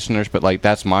paid petitioners, but like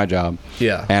that's my job.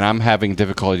 Yeah. And I'm having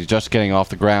difficulty just getting off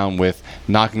the ground with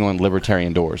knocking on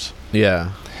libertarian doors.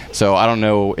 Yeah. So I don't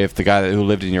know if the guy who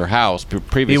lived in your house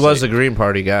previously... He was a Green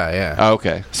Party guy, yeah. Oh,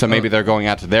 okay. So maybe they're going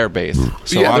out to their base.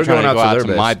 So Yeah, I'm they're trying going to go out out to to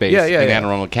their my base. base Yeah, in yeah. Anne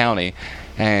Arundel County.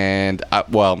 And,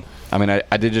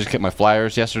 I did just get my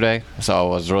flyers yesterday, so I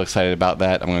was really excited about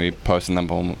that. I'm going to be posting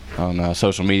them on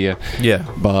social media. Yeah.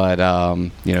 But,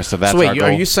 so that's So wait, our goal.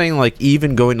 are you saying like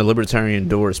even going to libertarian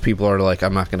doors, people are like,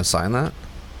 I'm not going to sign that?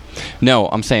 No,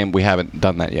 I'm saying we haven't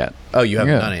done that yet. Oh, you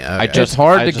haven't Yeah. done it. Okay. I just- It's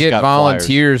hard to just get got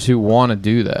volunteers who want to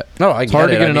do that. no, I it's get hard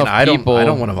it. to get I mean, enough I people.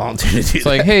 don't want to volunteer to do It's that.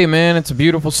 like, hey man, it's a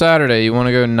beautiful Saturday. You want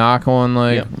to go knock on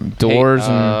like Yep. doors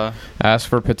Hey, and ask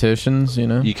for petitions? You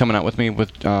know, You coming out with me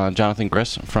with Jonathan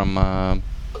Griss from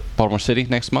Baltimore City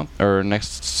next month or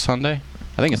next Sunday?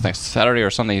 I think it's next Saturday or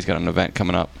Sunday. He's got an event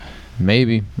coming up.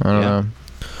 maybe I don't Yeah. know.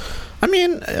 I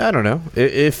mean, I don't know.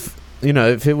 If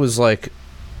it was like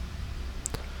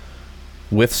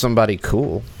with somebody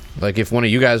cool, like if one of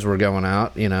you guys were going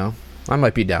out, I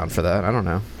might be down for that. I don't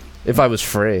know. If I was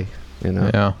free,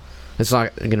 Yeah, it's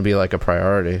not going to be like a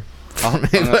priority. I'll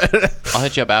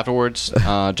hit you up afterwards.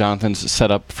 Jonathan's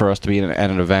set up for us to be at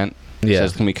an event. Yeah. So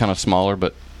it's going to be kind of smaller,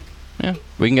 but yeah,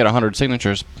 we can get 100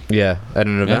 signatures. Yeah, at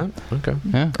an event. Okay.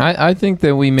 Yeah. I think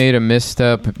that we made a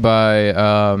misstep by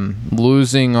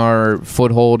losing our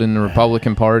foothold in the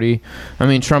Republican Party. I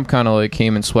mean, Trump kind of like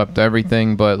came and swept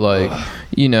everything, but like,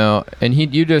 and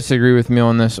you disagree with me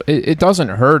on this. It doesn't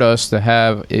hurt us to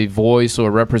have a voice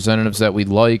or representatives that we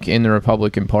like in the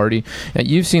Republican Party. And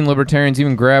you've seen libertarians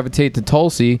even gravitate to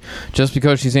Tulsi just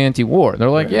because she's anti-war. They're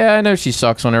like, yeah, I know she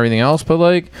sucks on everything else, but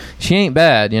like, she ain't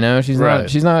bad. She's Right.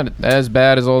 she's not as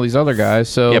bad as all these other guys.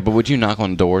 So Yeah, but would you knock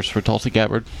on doors for Tulsi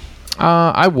Gabbard?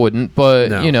 I wouldn't, but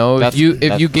No. if you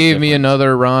That's gave the me difference.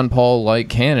 another Ron Paul like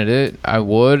candidate, I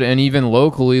would. And even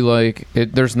locally, like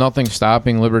there's nothing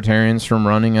stopping libertarians from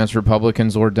running as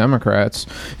Republicans or Democrats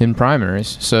in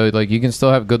primaries. So like you can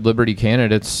still have good liberty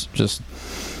candidates. Just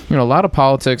a lot of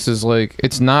politics is like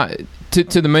it's not.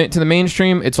 To the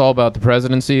mainstream, it's all about the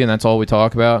presidency, and that's all we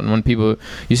talk about. And when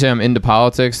you say I'm into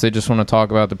politics, they just want to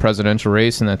talk about the presidential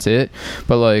race, and that's it.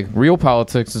 But like real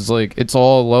politics is like it's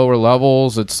all lower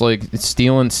levels. It's like it's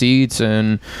stealing seats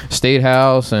and state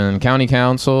house and county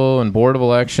council and board of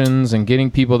elections and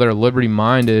getting people that are liberty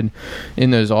minded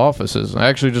in those offices. I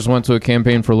actually just went to a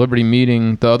campaign for liberty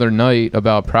meeting the other night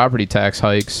about property tax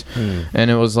hikes,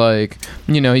 and it was like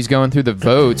he's going through the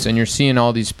votes, and you're seeing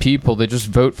all these people that just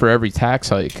vote for every tax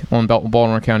hike on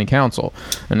Baltimore County Council,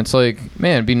 and it's like,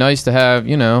 man, it'd be nice to have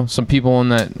some people on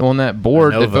that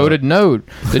board No that vote. voted no,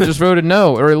 that just voted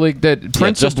no, or like that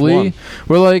principally one.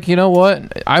 we're like, you know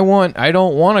what, I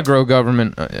don't want to grow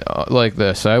government like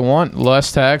this. I want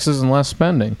less taxes and less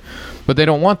spending, but they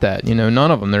don't want that.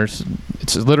 None of them.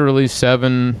 It's literally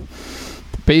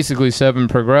basically seven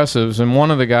progressives, and one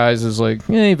of the guys is like,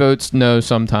 yeah, he votes no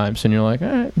sometimes, and you're like, all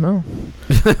right, well,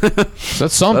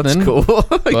 that's something. That's cool.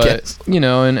 I But guess.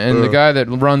 and the guy that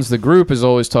runs the group is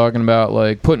always talking about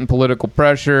like putting political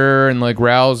pressure and like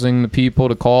rousing the people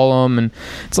to call them, and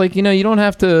it's like you don't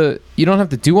have to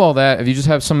do all that if you just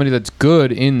have somebody that's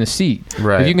good in the seat.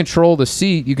 Right. If you control the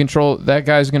seat, you control that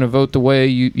guy's going to vote the way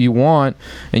you want,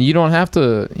 and you don't have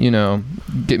to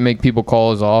make people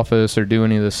call his office or do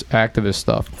any of this activist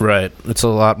stuff. Right. It's a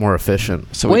lot more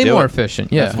efficient. So we Way do more it.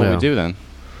 efficient. Yeah, That's what Yeah. we do then.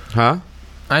 Huh?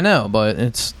 I know, but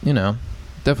it's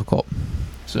difficult.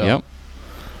 So. Yep.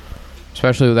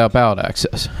 Especially without ballot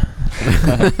access.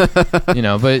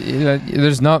 But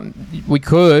there's not. We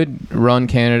could run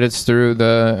candidates through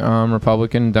the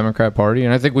Republican and Democrat Party,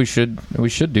 and I think we should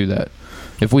do that.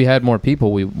 If we had more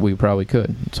people, we probably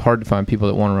could. It's hard to find people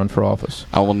that want to run for office.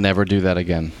 I will never do that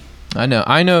again. I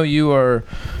know you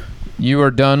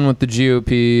are done with the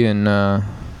GOP and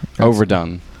that's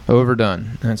Overdone.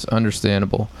 Overdone. That's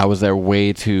understandable. I was there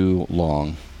way too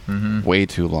long. Mm-hmm. Way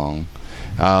too long.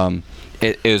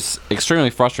 It is extremely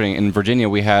frustrating. In Virginia,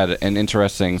 we had an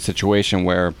interesting situation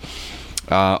where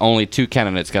only two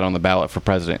candidates got on the ballot for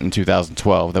president in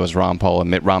 2012. That was Ron Paul and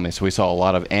Mitt Romney. So we saw a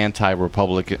lot of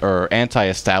anti-Republican or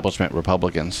anti-establishment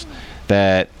Republicans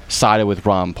that sided with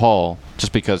Ron Paul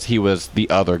just because he was the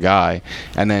other guy.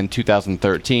 And then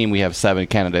 2013, we have 7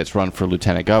 candidates run for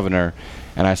lieutenant governor,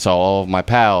 and I saw all of my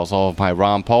pals, all of my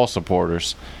Ron Paul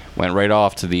supporters, went right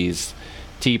off to these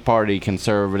Tea Party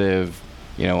conservative,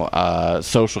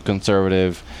 social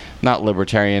conservative, not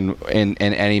libertarian in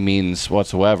any means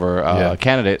whatsoever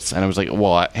candidates. And I was like,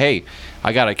 well, hey,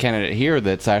 I got a candidate here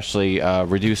that's actually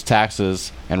reduced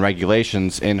taxes and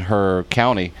regulations in her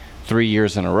county 3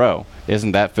 years in a row.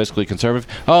 Isn't that fiscally conservative?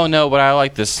 Oh no, but I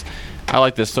like this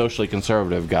socially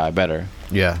conservative guy better.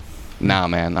 Yeah. Nah,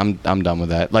 man, I'm done with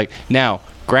that. Like, now,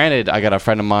 granted, I got a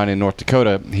friend of mine in North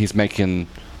Dakota. He's making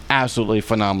absolutely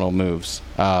phenomenal moves.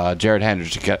 Jared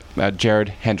Hendricks, got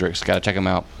to check him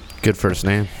out. Good first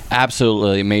name.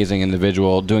 Absolutely amazing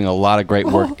individual, doing a lot of great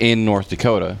work in North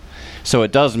Dakota. So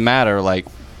it does matter, like,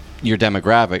 your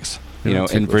demographics.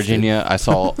 In Virginia, I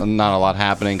saw not a lot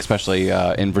happening, especially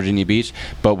in Virginia Beach.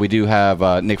 But we do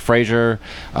have Nick Frazier.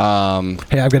 Hey,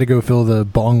 I've got to go fill the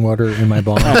bong water in my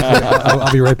bong.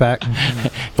 I'll be right back.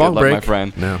 Bong break, my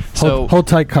friend. No. So hold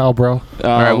tight, Kyle, bro. All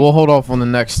right, we'll hold off on the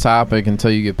next topic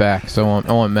until you get back. So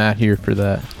I want Matt here for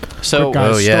that. So,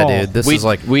 dude, this is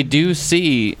like we do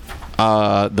see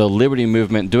the Liberty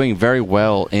movement doing very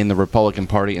well in the Republican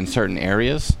Party in certain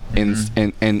areas,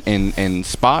 in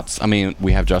spots. I mean,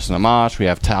 we have Justin Amash, we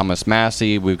have Thomas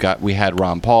Massey, we had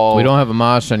Ron Paul. We don't have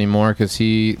Amash anymore because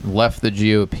he left the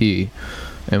GOP,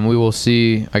 and we will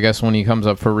see, I guess, when he comes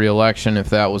up for re-election, if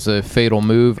that was a fatal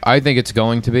move. I think it's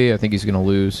going to be. I think he's going to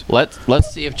lose. Let's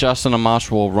see if Justin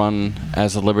Amash will run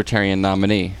as a Libertarian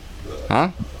nominee. Huh?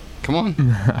 Come on.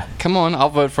 Come on. I'll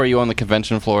vote for you on the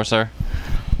convention floor, sir.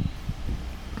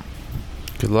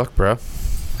 good luck, bro.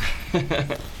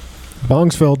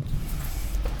 Bong's filled.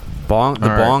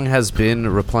 Bong has been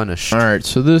replenished. All right,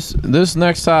 so this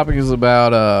next topic is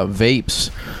about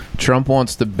vapes. Trump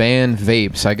wants to ban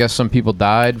vapes. I guess some people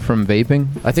died from vaping.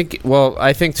 I think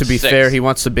to be 6. fair, he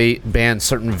wants to ban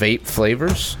certain vape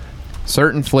flavors.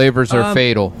 Certain flavors are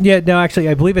fatal. Yeah, no, actually,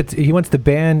 I believe he wants to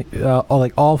ban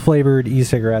all flavored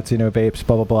e-cigarettes, vapes,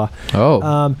 blah blah blah.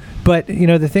 Oh, but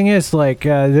the thing is, like,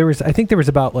 there was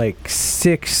about like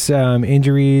 6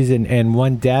 injuries and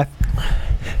 1 death,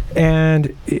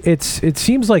 and it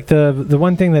seems like the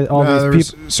one thing that all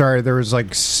these people. There was like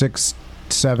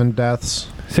 6-7 deaths.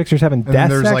 6 or 7 And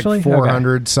deaths. there's actually? like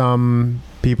 400 some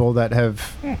people that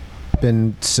have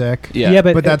been sick. Yeah,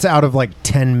 but that's out of like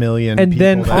 10 million. And people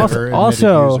then that are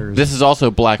also users. this is also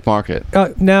black market.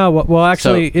 No, well,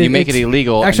 actually, so you make it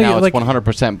illegal, actually, and now like, it's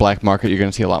 100% black market. You're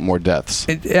going to see a lot more deaths.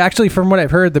 Actually, from what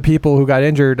I've heard, the people who got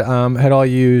injured had all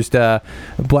used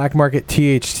black market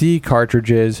THC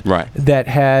cartridges, Right. that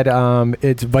had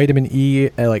it's vitamin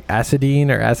E, like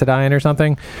acidine or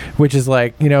something, which is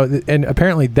like, and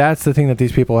apparently that's the thing that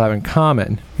these people have in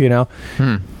common,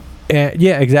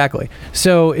 yeah, exactly.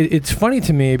 So it's funny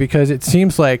to me because it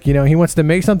seems like, he wants to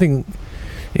make something.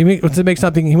 He wants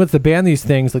to ban these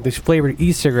things, like these flavored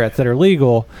e-cigarettes that are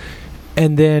legal,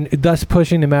 and then thus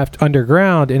pushing them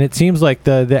underground. And it seems like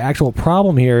the actual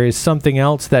problem here is something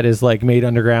else that is like made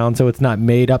underground, so it's not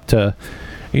made up to,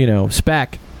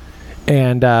 spec.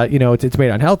 And it's made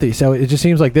unhealthy, so it just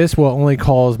seems like this will only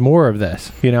cause more of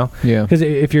this, Yeah. Because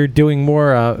if you're doing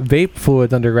more vape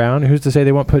fluids underground, who's to say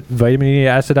they won't put vitamin E,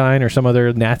 acidine, or some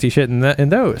other nasty shit in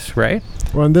those, right?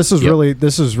 Well, and this is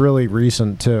really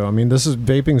recent too. I mean,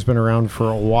 vaping's been around for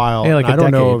a while. Yeah, like I a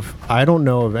don't decade.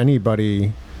 know of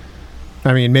anybody.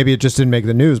 I mean, maybe it just didn't make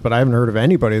the news, but I haven't heard of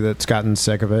anybody that's gotten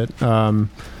sick of it. And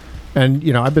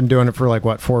I've been doing it for like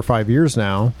 4 or 5 years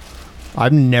now.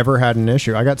 I've never had an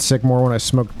issue. I got sick more when I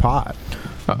smoked pot.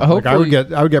 Like I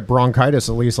would get bronchitis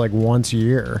at least like once a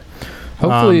year.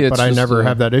 Hopefully, but I never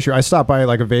have that issue. I stopped by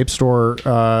like a vape store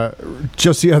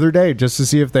just the other day just to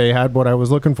see if they had what I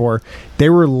was looking for. They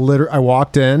were I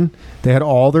walked in, they had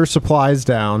all their supplies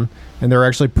down, and they're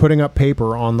actually putting up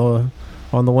paper on the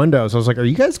windows. I was like, "Are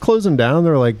you guys closing down?"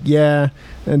 They're like, "Yeah."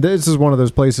 And this is one of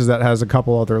those places that has a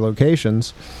couple other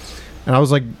locations. And I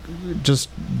was like, just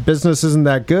business isn't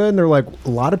that good. And they're like, a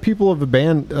lot of people have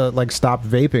stopped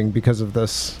vaping because of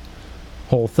this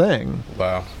whole thing.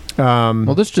 Wow.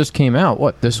 Well, this just came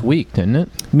out, this week, didn't it?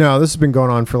 No, this has been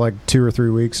going on for like 2 or 3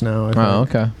 weeks now, I think. Oh,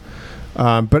 okay.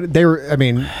 But they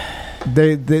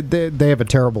have a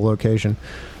terrible location.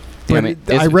 Yeah, But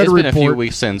I read it's a been a few report.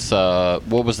 weeks since,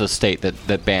 what was the state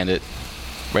that banned it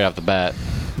right off the bat?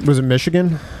 Was it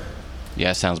Michigan?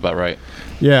 Yeah, sounds about right.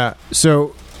 Yeah.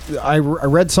 So I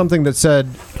read something that said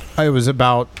it was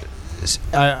about,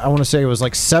 I want to say it was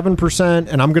like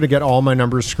 7%, and I'm going to get all my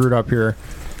numbers screwed up here.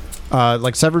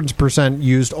 Like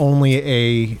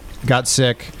 7% got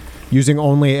sick using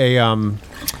only a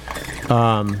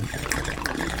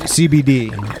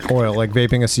CBD oil, like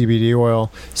vaping a CBD oil.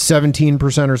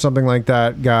 17% or something like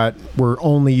that were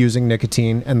only using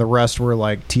nicotine, and the rest were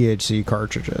like THC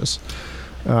cartridges.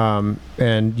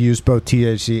 and use both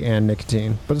THC and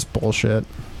nicotine, but it's bullshit.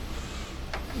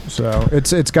 So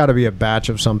it's got to be a batch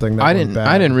of something. That I went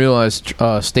bad. didn't realize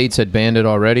states had banned it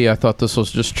already. I thought this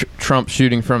was just Trump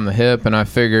shooting from the hip, and I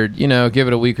figured, give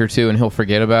it a week or two and he'll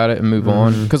forget about it and move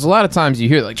on. Because a lot of times you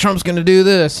hear like Trump's going to do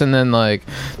this, and then like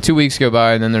 2 weeks go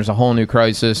by, and then there's a whole new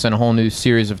crisis and a whole new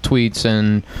series of tweets,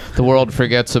 and the world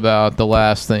forgets about the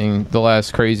last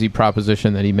crazy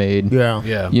proposition that he made.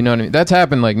 Yeah. You know what I mean? That's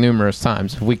happened like numerous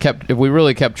times. If we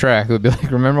really kept track, it would be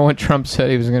like, remember when Trump said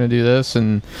he was going to do this,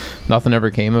 and nothing ever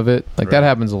came of it. Like that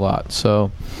happens a lot. So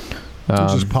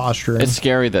It's just posturing. It's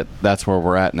scary that that's where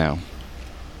we're at now.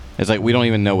 It's like we don't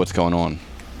even know what's going on,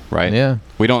 right? Yeah.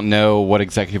 We don't know what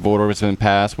executive order has been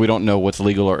passed. We don't know what's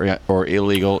legal or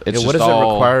illegal. It's what just does it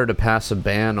all require to pass a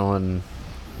ban on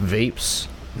vapes?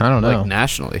 I don't know. Like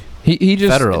nationally. He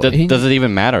just Federal. Does it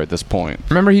even matter at this point?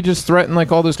 remember he just threatened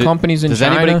like all those companies in Does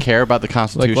China. anybody care about the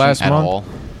Constitution last at month? all?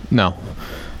 No.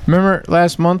 Remember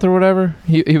last month or whatever?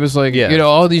 He was like,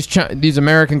 all these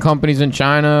American companies in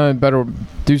China better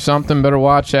do something, better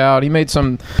watch out. He made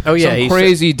some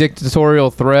crazy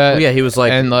dictatorial threat. He was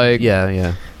like, and like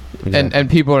exactly. and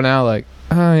people are now like,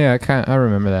 oh yeah, I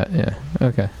remember that. Yeah,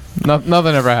 okay.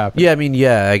 Nothing ever happened. Yeah, I mean,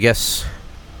 I guess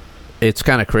it's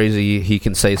kind of crazy. He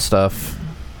can say stuff,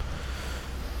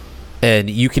 and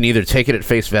you can either take it at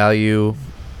face value.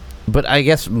 But I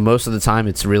guess most of the time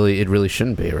it really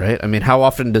shouldn't be, right? I mean, how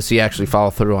often does he actually follow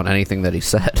through on anything that he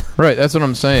said? Right, that's what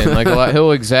I'm saying. Like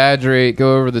he'll exaggerate,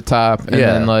 go over the top, and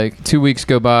then like 2 weeks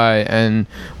go by, and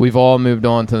we've all moved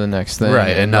on to the next thing,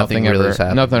 right? And nothing really has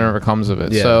happened. Nothing ever comes of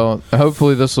it. Yeah. So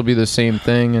hopefully this will be the same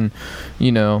thing, and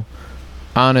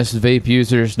honest vape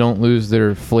users don't lose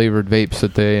their flavored vapes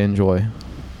that they enjoy.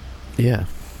 Yeah.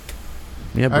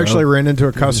 Yeah. Bro. I actually ran into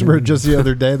a customer just the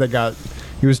other day that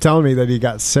he was telling me that he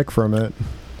got sick from it.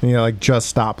 And just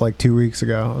stopped like 2 weeks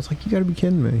ago. I was like, you got to be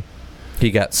kidding me.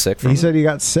 He got sick from it? He said he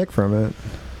got sick from it.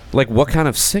 Like, what kind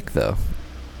of sick, though?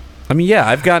 I mean,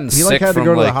 I've gotten sick. He had to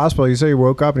go to the hospital. He said he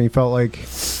woke up and he felt like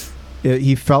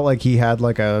he had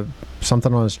like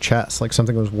something on his chest, like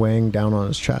something was weighing down on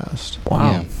his chest.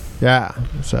 Wow. Yeah.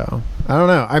 So I don't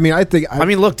know. I mean,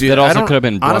 look, dude. That also could have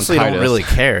been honestly, I don't bronchitis. really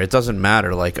care. It doesn't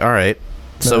matter. Like, all right,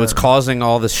 so it's causing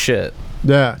all this shit.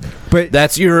 Yeah, but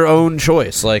that's your own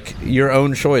choice. Like, your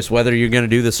own choice whether you're going to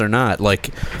do this or not.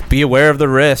 Like, be aware of the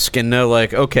risk and know,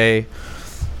 like, okay,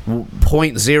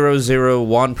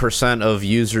 0.001% of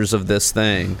users of this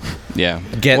thing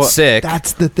get sick.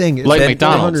 That's the thing. It's like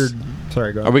McDonald's.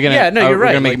 Sorry, go ahead. Are we gonna? Yeah, no, you're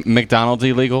right. Gonna make McDonald's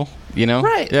illegal?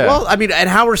 Right. Yeah. Well, I mean, and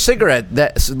how are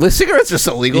cigarettes just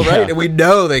illegal, right? And we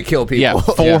know they kill people. Yeah,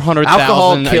 400,000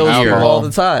 alcohol kills you alcohol. all the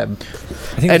time.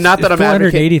 I think And not that I'm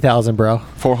 480,000, bro.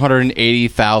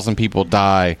 480,000 people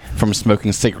die from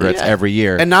smoking cigarettes every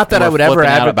year. And not that We're I would ever flipping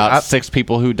out advocate about 6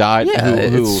 people who died, who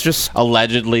it's just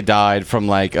allegedly died from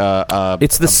like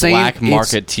it's the same black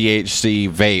market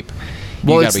THC vape.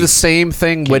 Well, it's the same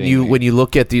thing when you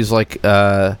look at these like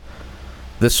the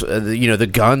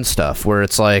gun stuff, where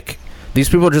it's like these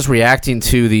people are just reacting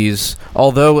to these,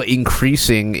 although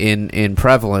increasing in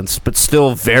prevalence, but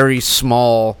still very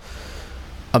small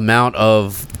amount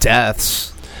of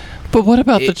deaths. But what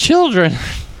about the children?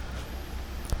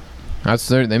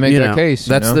 They make their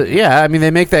case. I mean,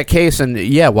 they make that case, and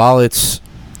while it's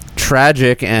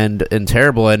tragic and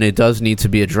terrible, and it does need to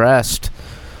be addressed,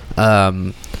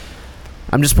 I'm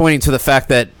just pointing to the fact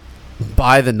that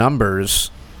by the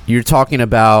numbers, you're talking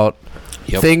about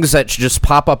things that just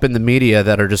pop up in the media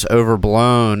that are just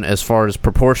overblown as far as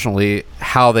proportionally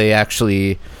how they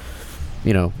actually,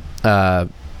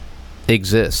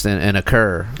 exist and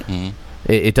occur. Mm-hmm.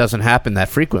 It doesn't happen that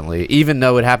frequently, even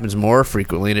though it happens more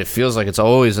frequently, and it feels like it's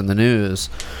always in the news.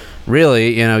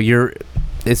 Really,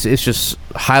 it's just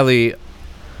highly,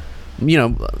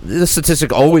 the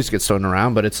statistic always gets thrown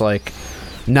around, but it's like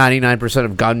 99%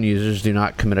 of gun users do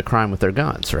not commit a crime with their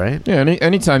guns, right? Yeah,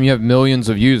 anytime you have millions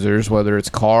of users, whether it's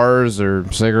cars or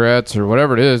cigarettes or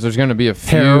whatever it is, there's going to be a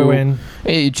few... Heroin.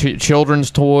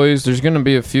 Children's toys. There's going to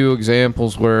be a few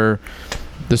examples where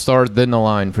the stars didn't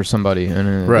align for somebody.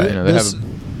 And, right.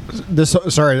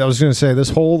 Sorry, I was going to say, this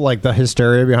whole, like, the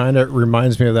hysteria behind it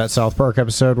reminds me of that South Park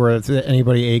episode where if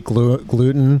anybody ate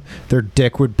gluten, their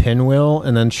dick would pinwheel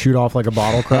and then shoot off like a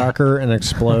bottle cracker and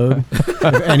explode. If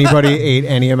anybody ate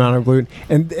any amount of gluten.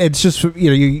 And it's just,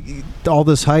 all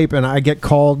this hype, and I get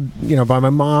called, by my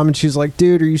mom, and she's like,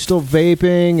 dude, are you still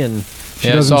vaping? And She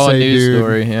Yeah, I doesn't saw a say news dude.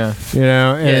 story. Yeah. You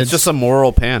know, and Yeah, it's just a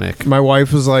moral panic. my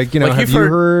wife was like, Like, have you've you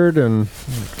heard? And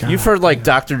You've heard like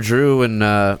Dr. Drew and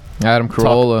Adam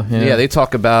Carolla. yeah, they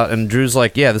talk about, and Drew's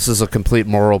like, yeah, this is a complete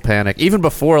moral panic. Even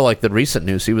before like the recent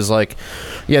news, he was like,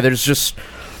 yeah, there's just,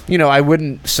 I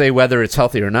wouldn't say whether it's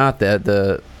healthy or not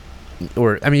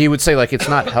he would say like it's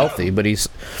not healthy, but he'd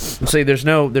say there's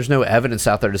no evidence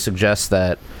out there to suggest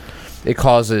that it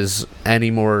causes any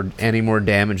more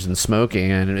damage than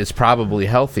smoking, and it's probably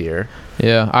healthier.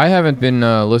 Yeah, I haven't been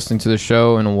listening to the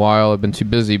show in a while. I've been too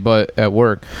busy, but at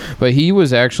work. But he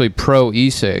was actually pro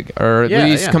e-cig, or at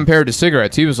least compared to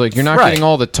cigarettes. He was like, "You're not getting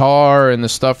all the tar and the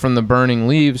stuff from the burning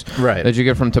leaves that you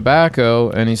get from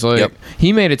tobacco." And he's like,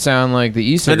 he made it sound like the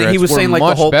e-cigarettes were saying, like,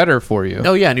 much better for you.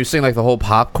 Oh yeah, and he was saying like the whole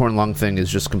popcorn lung thing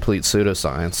is just complete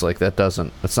pseudoscience. Like that's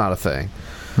not a thing.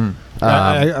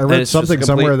 I read something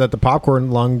somewhere that the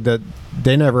popcorn lung, that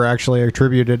they never actually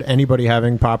attributed anybody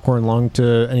having popcorn lung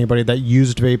to anybody that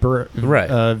used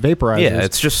vaporizers.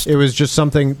 Yeah, it was just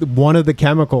something. One of the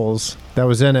chemicals that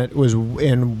was in it was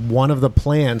in one of the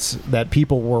plants that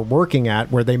people were working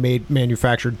at, where they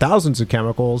manufactured thousands of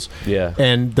chemicals. Yeah,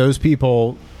 and those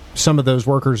people, some of those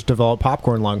workers, developed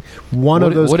popcorn lung. What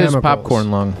chemicals. Is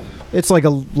popcorn lung? It's like a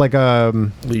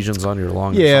lesions on your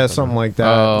lung. Yeah, something like that.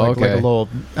 Oh, like a little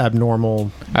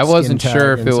abnormal. I wasn't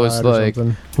sure if it was like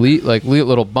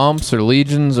little bumps or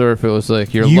lesions, or if it was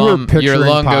like your lung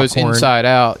goes inside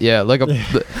out. Yeah, like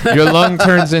your lung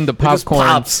turns into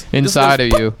popcorn inside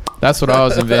of you. That's what I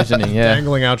was envisioning. Yeah,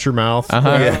 dangling out your mouth.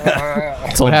 Yeah.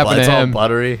 It's what happened to him? All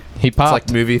buttery. He popped.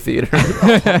 It's like movie theater.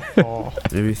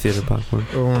 Movie theater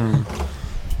popcorn.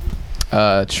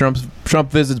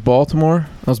 Trump visits Baltimore.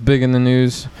 That was big in the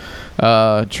news.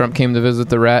 Trump came to visit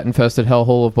the rat-infested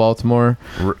hellhole of Baltimore.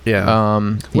 Yeah.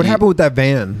 What happened with that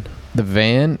van? The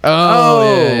van?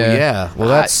 Yeah. Well,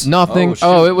 that's nothing. It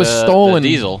was stolen. The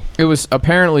diesel. It was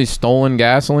apparently stolen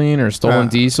gasoline or stolen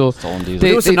diesel. Stolen diesel.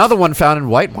 There was another one found in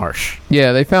White Marsh.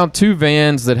 Yeah, they found two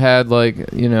vans that had a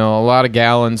lot of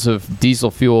gallons of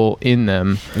diesel fuel in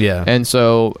them. Yeah. And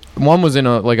so one was in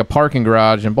a parking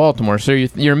garage in Baltimore. So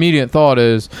your immediate thought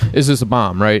is this a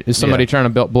bomb, right? Is somebody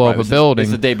trying to blow up a building?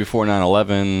 It's the day before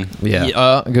 9/11.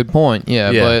 Yeah. Good point.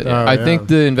 Yeah. But I think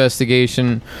the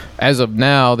investigation, as of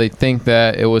now, they think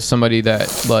that it was somebody that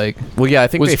I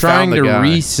think was they trying found to the guy.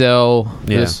 resell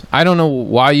this. I don't know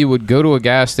why you would go to a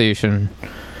gas station.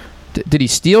 Did he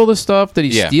steal the stuff? Did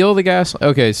he steal the gas?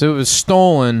 Okay, so it was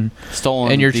stolen,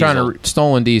 and you're diesel. trying to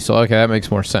stolen diesel. Okay, that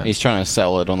makes more sense. He's trying to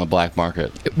sell it on the black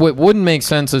market. What wouldn't make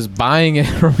sense is buying it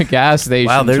from a gas station.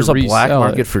 Wow, there's to a black resell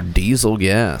market it. for diesel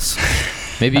gas.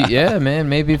 Maybe, man.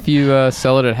 Maybe if you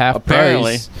sell it at half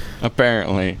price.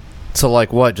 Apparently. So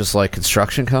what? Just like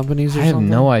construction companies or I have something?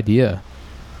 no idea.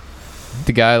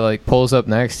 The guy pulls up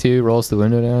next to you, rolls the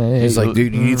window down. Hey, He's like,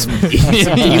 dude, you need some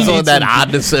diesel in that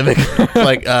Honda Civic.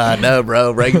 No,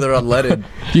 bro, regular unleaded.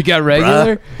 You got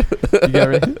regular?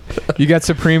 You got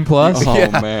Supreme Plus? Oh,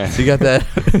 man. You got that?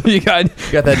 You got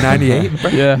that 98?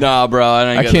 Bro? Yeah. Nah, bro, I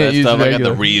I don't can't get that use stuff. I got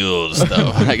regular. the real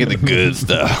stuff. I get the good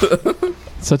stuff.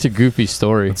 Such a goofy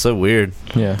story. It's so weird.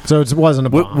 Yeah. So it wasn't a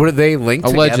bomb. Were they linked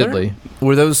Allegedly. together?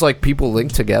 Were those people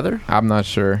linked together? I'm not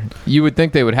sure. You would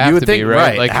think they would have You would to think, be,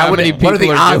 right? right. How many people what are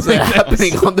the odds doing of that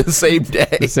happening on the same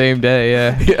day? the same day?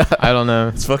 Yeah. I don't know.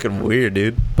 It's fucking weird,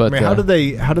 dude. But how did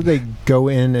they go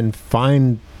in and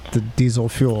find the diesel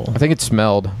fuel? I think it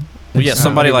smelled. Well, yeah,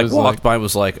 somebody was walked by and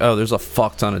was like, "Oh, there's a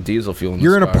fuck ton of diesel fuel in this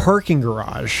You're in a car." parking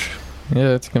garage.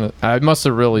 Yeah, it's gonna. I must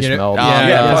have really smelled. Yeah,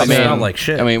 I it mean, smelled like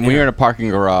shit. I mean, when you're in a parking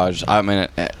garage, I mean,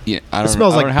 I don't It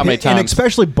smells know how many and times.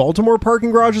 especially Baltimore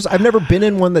parking garages. I've never been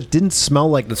in one that didn't smell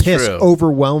like That's piss true.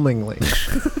 overwhelmingly.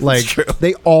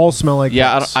 They all smell like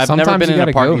Yeah, piss. I've Sometimes never been you in a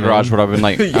gotta parking go, garage man. where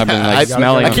I've been I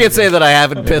smelling. I can't say that I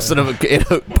haven't pissed in a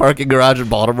parking garage in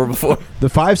Baltimore before. The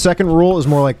 5-second rule is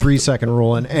more like 3-second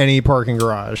rule in any parking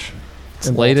garage. It's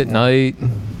late at night.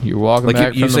 You're walking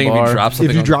back you from the saying bar. if you drop something,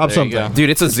 If you drop there you something, dude,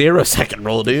 it's a 0-second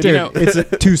rule, dude. dude, know- it's a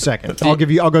 2 seconds. I'll go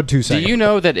 2 Do seconds. you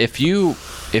know that if you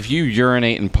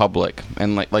urinate in public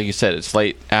and like you said, it's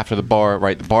late after the bar,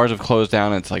 right? The bars have closed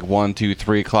down. And it's 1, 2,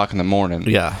 3 o'clock in the morning.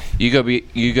 Yeah. You're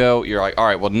like, all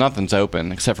right, well, nothing's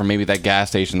open except for maybe that gas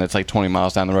station that's 20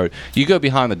 miles down the road. You go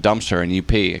behind the dumpster and you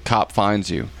pee. A cop finds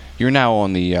you. You're now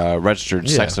on the registered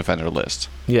sex offender list.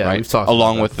 Yeah, right? we've talked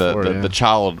along about with that before, the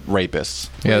child rapists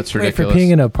Yeah, that's Wait, for ridiculous.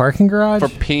 peeing in a parking garage? for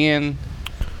peeing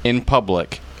in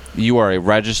public. you are a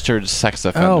registered sex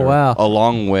offender. Oh, wow.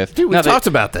 Along with Dude, we Now, talked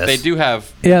about this. They do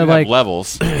have Yeah, like-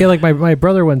 levels. Yeah, like my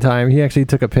brother one time, he actually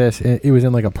took a piss. And it was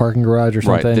in like a parking garage or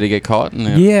Right? something. Did he get caught?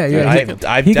 Yeah.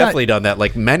 I've he got- definitely done that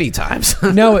like many times.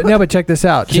 no, but check this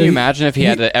out. Can So you he- imagine if he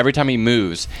had to, every time he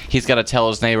moves, he's got to tell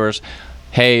his neighbors,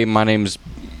 "Hey, my name's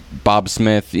Bob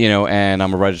Smith, and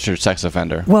I'm a registered sex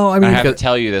offender." Well, I mean, I have to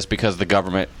tell you this because the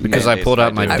government because I mandates pulled that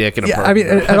out my do it. dick in a yeah, I parking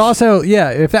mean, garage. and also, yeah,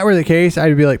 if that were the case,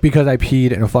 I'd be like, because I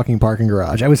peed in a fucking parking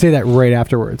garage. I would say that right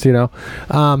afterwards,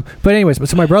 But anyways,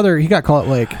 so my brother, he got caught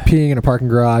like peeing in a parking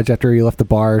garage after he left the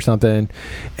bar or something,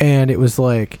 and it was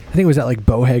like, I think it was at like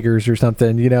Bohager's or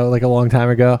something, like a long time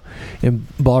ago in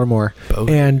Baltimore.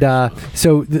 And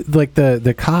so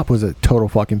the cop was a total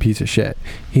fucking piece of shit.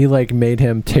 He like made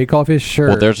him take off his shirt.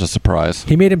 Well, there's a surprise.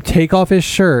 He made him take off his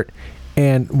shirt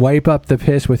and wipe up the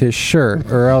piss with his shirt,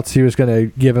 or else he was going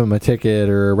to give him a ticket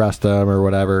or arrest him or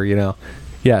whatever,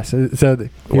 Yeah, so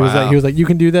he was like, you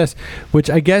can do this, which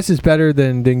I guess is better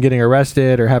than getting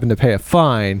arrested or having to pay a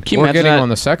fine. Can you Or imagine getting that? on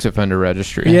the sex offender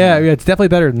registry. Yeah, it's definitely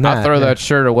better than that. I'll throw yeah. that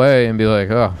shirt away and be like,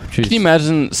 oh, jeez. Can you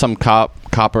imagine some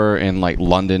copper in like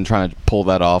London trying to pull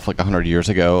that off like 100 years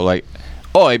ago? Like,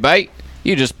 "Oi, mate,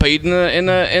 you just peed in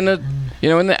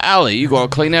the alley. You gotta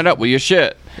clean that up with your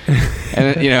shit."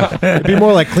 And It'd be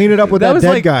more like clean it up with that was dead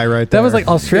like- guy right there. That was like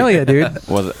Australia, dude.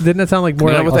 was it? Didn't it sound like more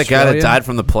You know, like with that guy that Australia? died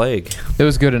from the plague. It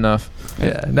was good enough.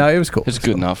 Yeah, no, it was cool. It's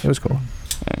good enough. It was cool.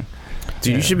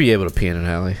 Dude, you should be able to pee in an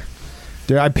alley.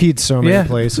 Dude, I peed so many Yeah.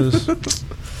 places.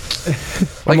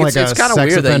 Like, I'm it's a kind of sex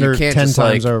weird that you offender can't 10 just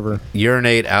times like over.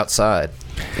 urinate outside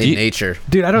in You- nature.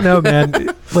 Dude, I don't know,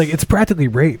 man. Like, it's practically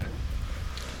rape.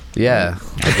 Yeah,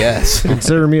 I guess.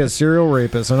 Consider me a serial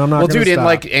rapist, and I'm not. Well, gonna dude, in stop.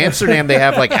 like Amsterdam, they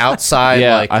have like outside,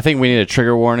 Yeah, like I think we need a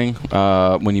trigger warning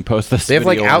when you post this. they have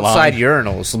like video outside online.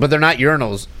 urinals, but they're not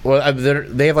urinals. Well,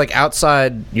 they have like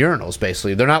outside urinals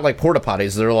basically. They're not like porta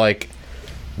potties. They're like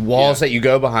walls Yeah. that you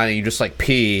go behind and you just like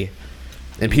pee,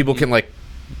 and people can like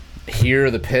hear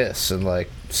the piss and like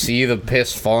see the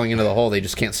piss falling into the hole. They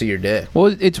just can't see your dick.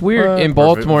 Well, it's weird in Or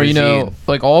Baltimore, Virginia.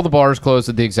 like all the bars close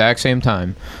at the exact same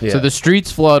time. Yeah. So the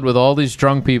streets flood with all these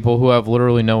drunk people who have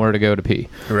literally nowhere to go to pee.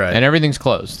 Right. And everything's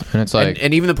closed. And it's like,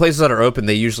 And even the places that are open,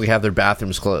 they usually have their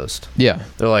bathrooms closed. yeah.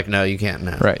 They're like, no, you can't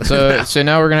now. Right. So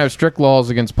now we're going to have strict laws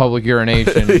against public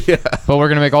urination. But we're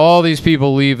going to make all these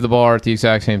people leave the bar at the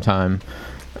exact same time.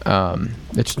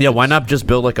 It's Yeah, why not just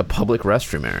build like a public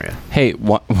restroom area? Hey,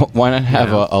 why not have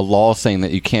Yeah. a law saying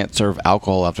that you can't serve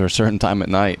alcohol after a certain time at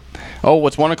night? Oh,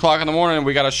 it's 1 o'clock in the morning and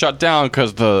we got to shut down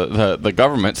because the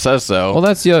government says so. Well,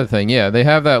 that's the other thing. Yeah, they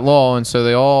have that law, and so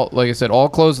they all, like I said, all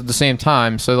close at the same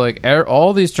time. So like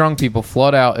all these drunk people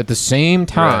flood out at the same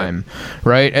time,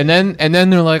 right? And then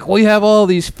they're like, we have all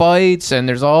these fights, and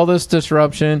there's all this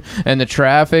disruption, and the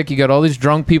traffic. You got all these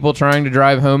drunk people trying to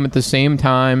drive home at the same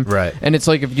time, Right. And it's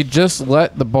like if you just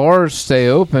let the bars stay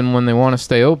open when they want to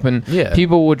stay open, Yeah.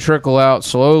 people would trickle out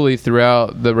slowly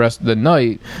throughout the rest of the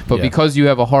night. But Yeah. because you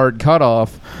have a hard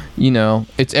cutoff,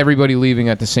 it's everybody leaving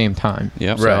at the same time.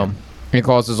 Yep. So Right. it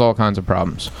causes all kinds of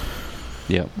problems.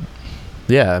 Yep.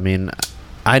 Yeah, I mean,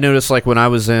 I noticed like when I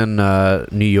was in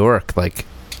New York, like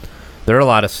there are a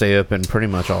lot of stay open pretty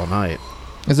much all night.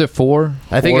 Is it 4?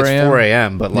 I think 4 it's a.m.? 4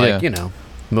 a.m., but like, Yeah.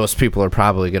 most people are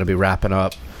probably going to be wrapping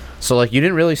up. So like you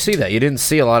didn't really see that. You didn't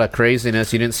see a lot of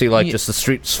craziness. You didn't see like You- just the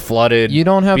streets flooded. You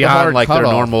don't have the beyond hard like cutoff.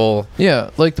 their normal. Yeah,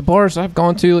 like the bars I've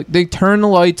gone to, like, they turn the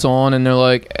lights on and they're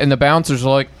like, and the bouncers are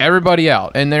like, everybody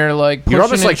out, and they're like, You're pushing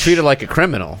almost and like treated like a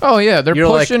criminal. oh yeah, they're You're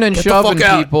pushing like, and "Get the shoving fuck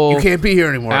out. people You can't be here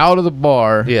anymore. out of the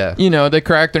bar. Yeah. they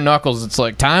crack their knuckles. It's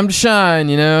like time to shine.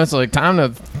 It's like time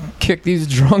to kick these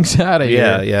drunks out of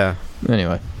Yeah, here. yeah,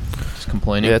 Anyway, just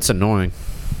complaining. yeah. It's annoying.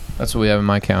 That's what we have in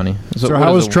my county. So what how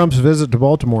is was the- Trump's visit to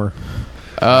Baltimore?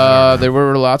 There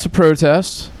were lots of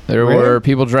protests. There Really? were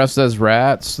people dressed as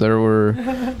rats. There were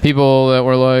people that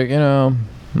were like,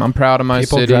 I'm proud of my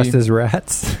People city. dressed as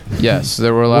rats. Yes,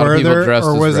 there were a lot Were of people there, dressed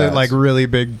or as was rats. it like really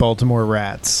big Baltimore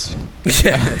rats?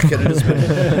 Yeah, it could have just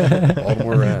been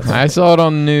Baltimore rats. I saw it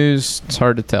on the news. It's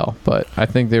hard to tell, but I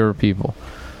think they were people.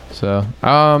 So,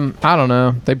 I don't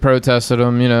know. They protested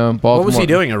him, Baltimore. What was he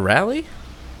doing? A rally?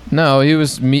 No, it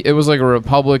was like a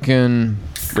Republican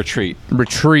Retreat.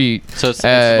 retreat So it's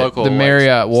at local, the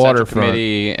Marriott Central waterfront.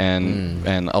 Committee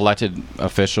and elected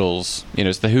officials.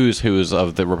 It's the who's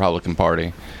of the Republican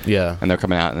Party, Yeah. and they're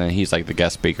coming out, and then he's like the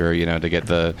guest speaker. To get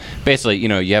the basically, you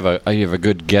have a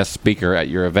good guest speaker at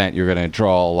your event. You're going to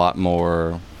draw a lot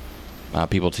more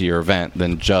people to your event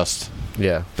than just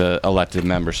Yeah. the elected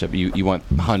membership. You want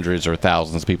hundreds or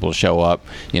thousands of people to show up.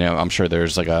 I'm sure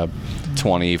there's like a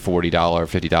 $20, $40,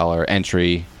 $50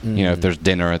 entry. If there's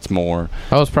dinner, it's more.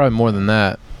 Oh, it's probably more than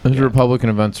that. Those Republican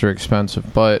events are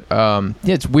expensive, but yeah,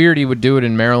 it's weird he would do it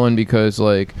in Maryland because,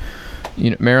 like,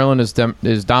 Maryland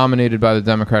is dominated by the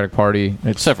Democratic Party.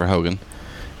 Except for Hogan.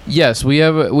 Yes, we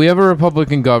have a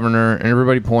Republican governor, and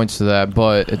everybody points to that,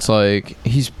 but it's like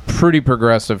he's pretty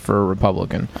progressive for a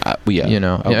Republican.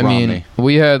 Yeah, I mean,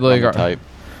 we had like type.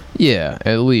 Yeah,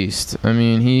 at least. I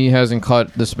mean, he hasn't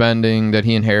cut the spending that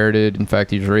he inherited. In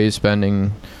fact, he's raised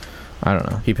spending. I don't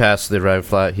know. He passed the red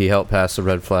flag. He helped pass the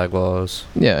red flag laws.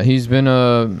 Yeah, he's been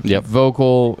a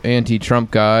vocal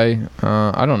anti-Trump guy.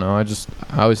 I don't know. I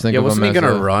always think of him wasn't he as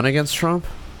going to run against Trump?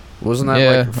 Wasn't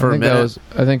that like for I a think minute?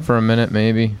 I think for a minute,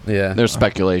 maybe. Yeah. There's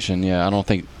speculation. Yeah, I don't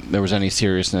think there was any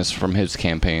seriousness from his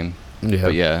campaign. Yeah.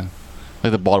 But yeah,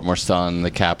 like the Baltimore Sun,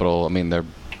 the Capitol. I mean,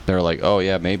 they're like, oh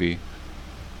yeah, maybe.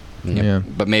 Yeah.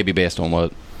 But maybe based on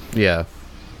what? Yeah.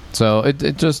 So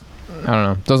it just, I don't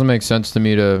know, doesn't make sense to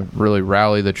me to really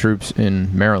rally the troops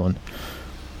in Maryland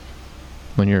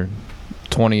when you're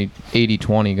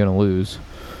 80-20 going to lose.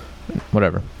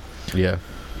 Whatever. Yeah.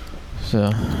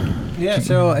 So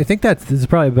I think this is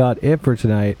probably about it for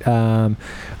tonight.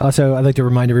 Also, I'd like to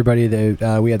remind everybody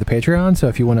that we have the Patreon, so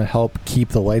if you want to help keep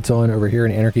the lights on over here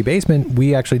in Anarchy Basement,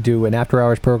 we actually do an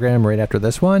after-hours program right after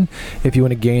this one. If you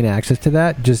want to gain access to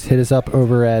that, just hit us up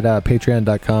over at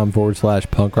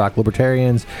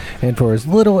patreon.com/punkrockliberatorians, and for as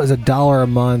little as $1 a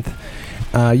month,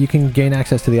 you can gain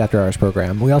access to the After Hours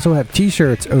program. We also have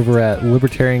t-shirts over at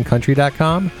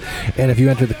libertariancountry.com, and if you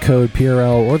enter the code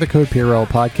PRL or the code PRL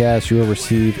podcast, you will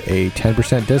receive a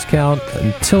 10% discount.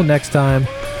 Until next time,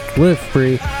 live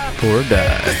free or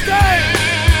die.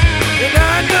 And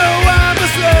I know I'm a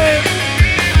slave.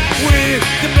 We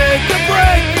can make the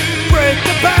break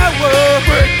the power,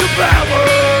 break the power.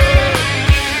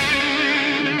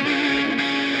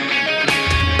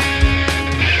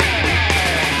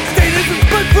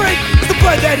 Break the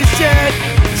blood that is shed,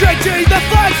 drenching the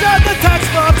flags of the tax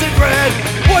bombs in red.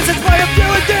 Was it by a few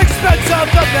at the expense of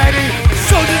the many?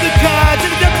 Sold to the gods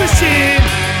and the death machine.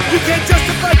 You can't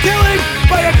justify killing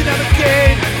by economic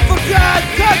gain. For God,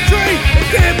 country, and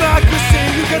democracy,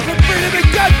 you can put freedom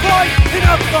at gunpoint in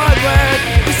a foreign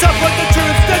land. You support the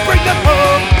troops, then bring them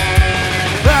home.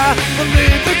 I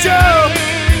believe that you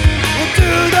will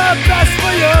do the best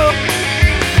for you,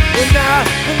 and I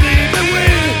believe that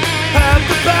we have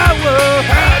the power,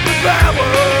 have the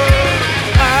power.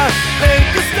 I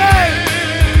hate the state,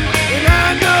 and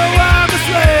I know I'm a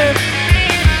slave.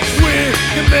 We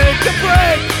can make the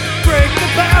break the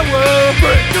power,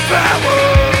 break the power.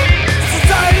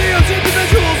 Society owes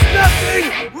individuals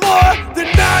nothing more than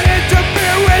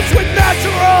non-interference with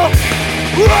natural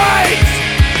rights.